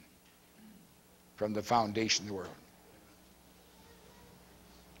slain from the foundation of the world.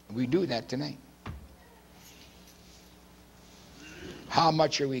 We do that tonight. How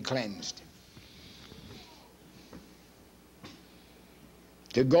much are we cleansed?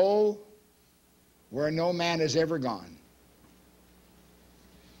 To go where no man has ever gone.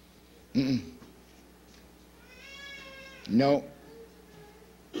 No.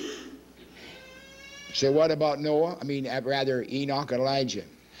 So what about Noah? I mean, rather Enoch and Elijah.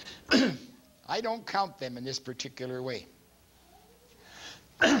 I don't count them in this particular way.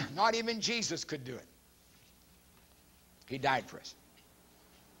 Not even Jesus could do it. He died for us.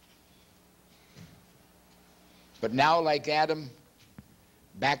 But now, like Adam,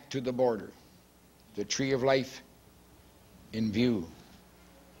 back to the border, the tree of life in view.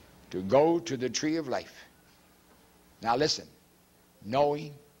 To go to the tree of life. Now listen,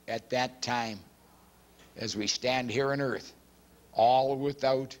 knowing at that time, as we stand here on earth, all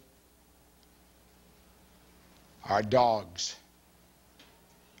without our dogs,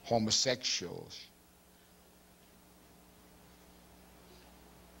 homosexuals,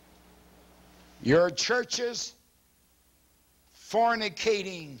 your churches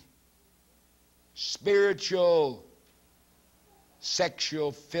fornicating, spiritual,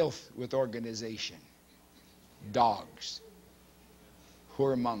 sexual filth with organization, dogs,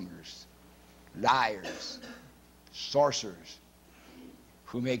 whoremongers, liars, sorcerers,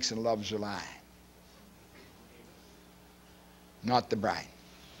 who makes and loves a lie. Not the bride.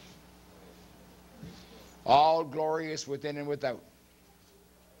 All glorious within and without.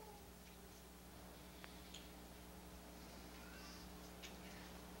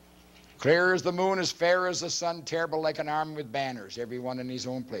 Clear as the moon, as fair as the sun, terrible like an army with banners, every one in his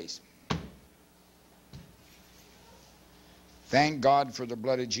own place. Thank God for the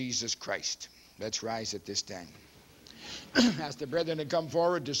blood of Jesus Christ. Let's rise at this time. Ask the brethren to come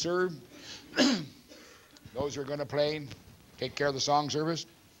forward to serve. Those who are going to play, take care of the song service.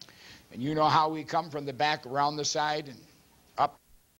 And you know how we come from the back around the side and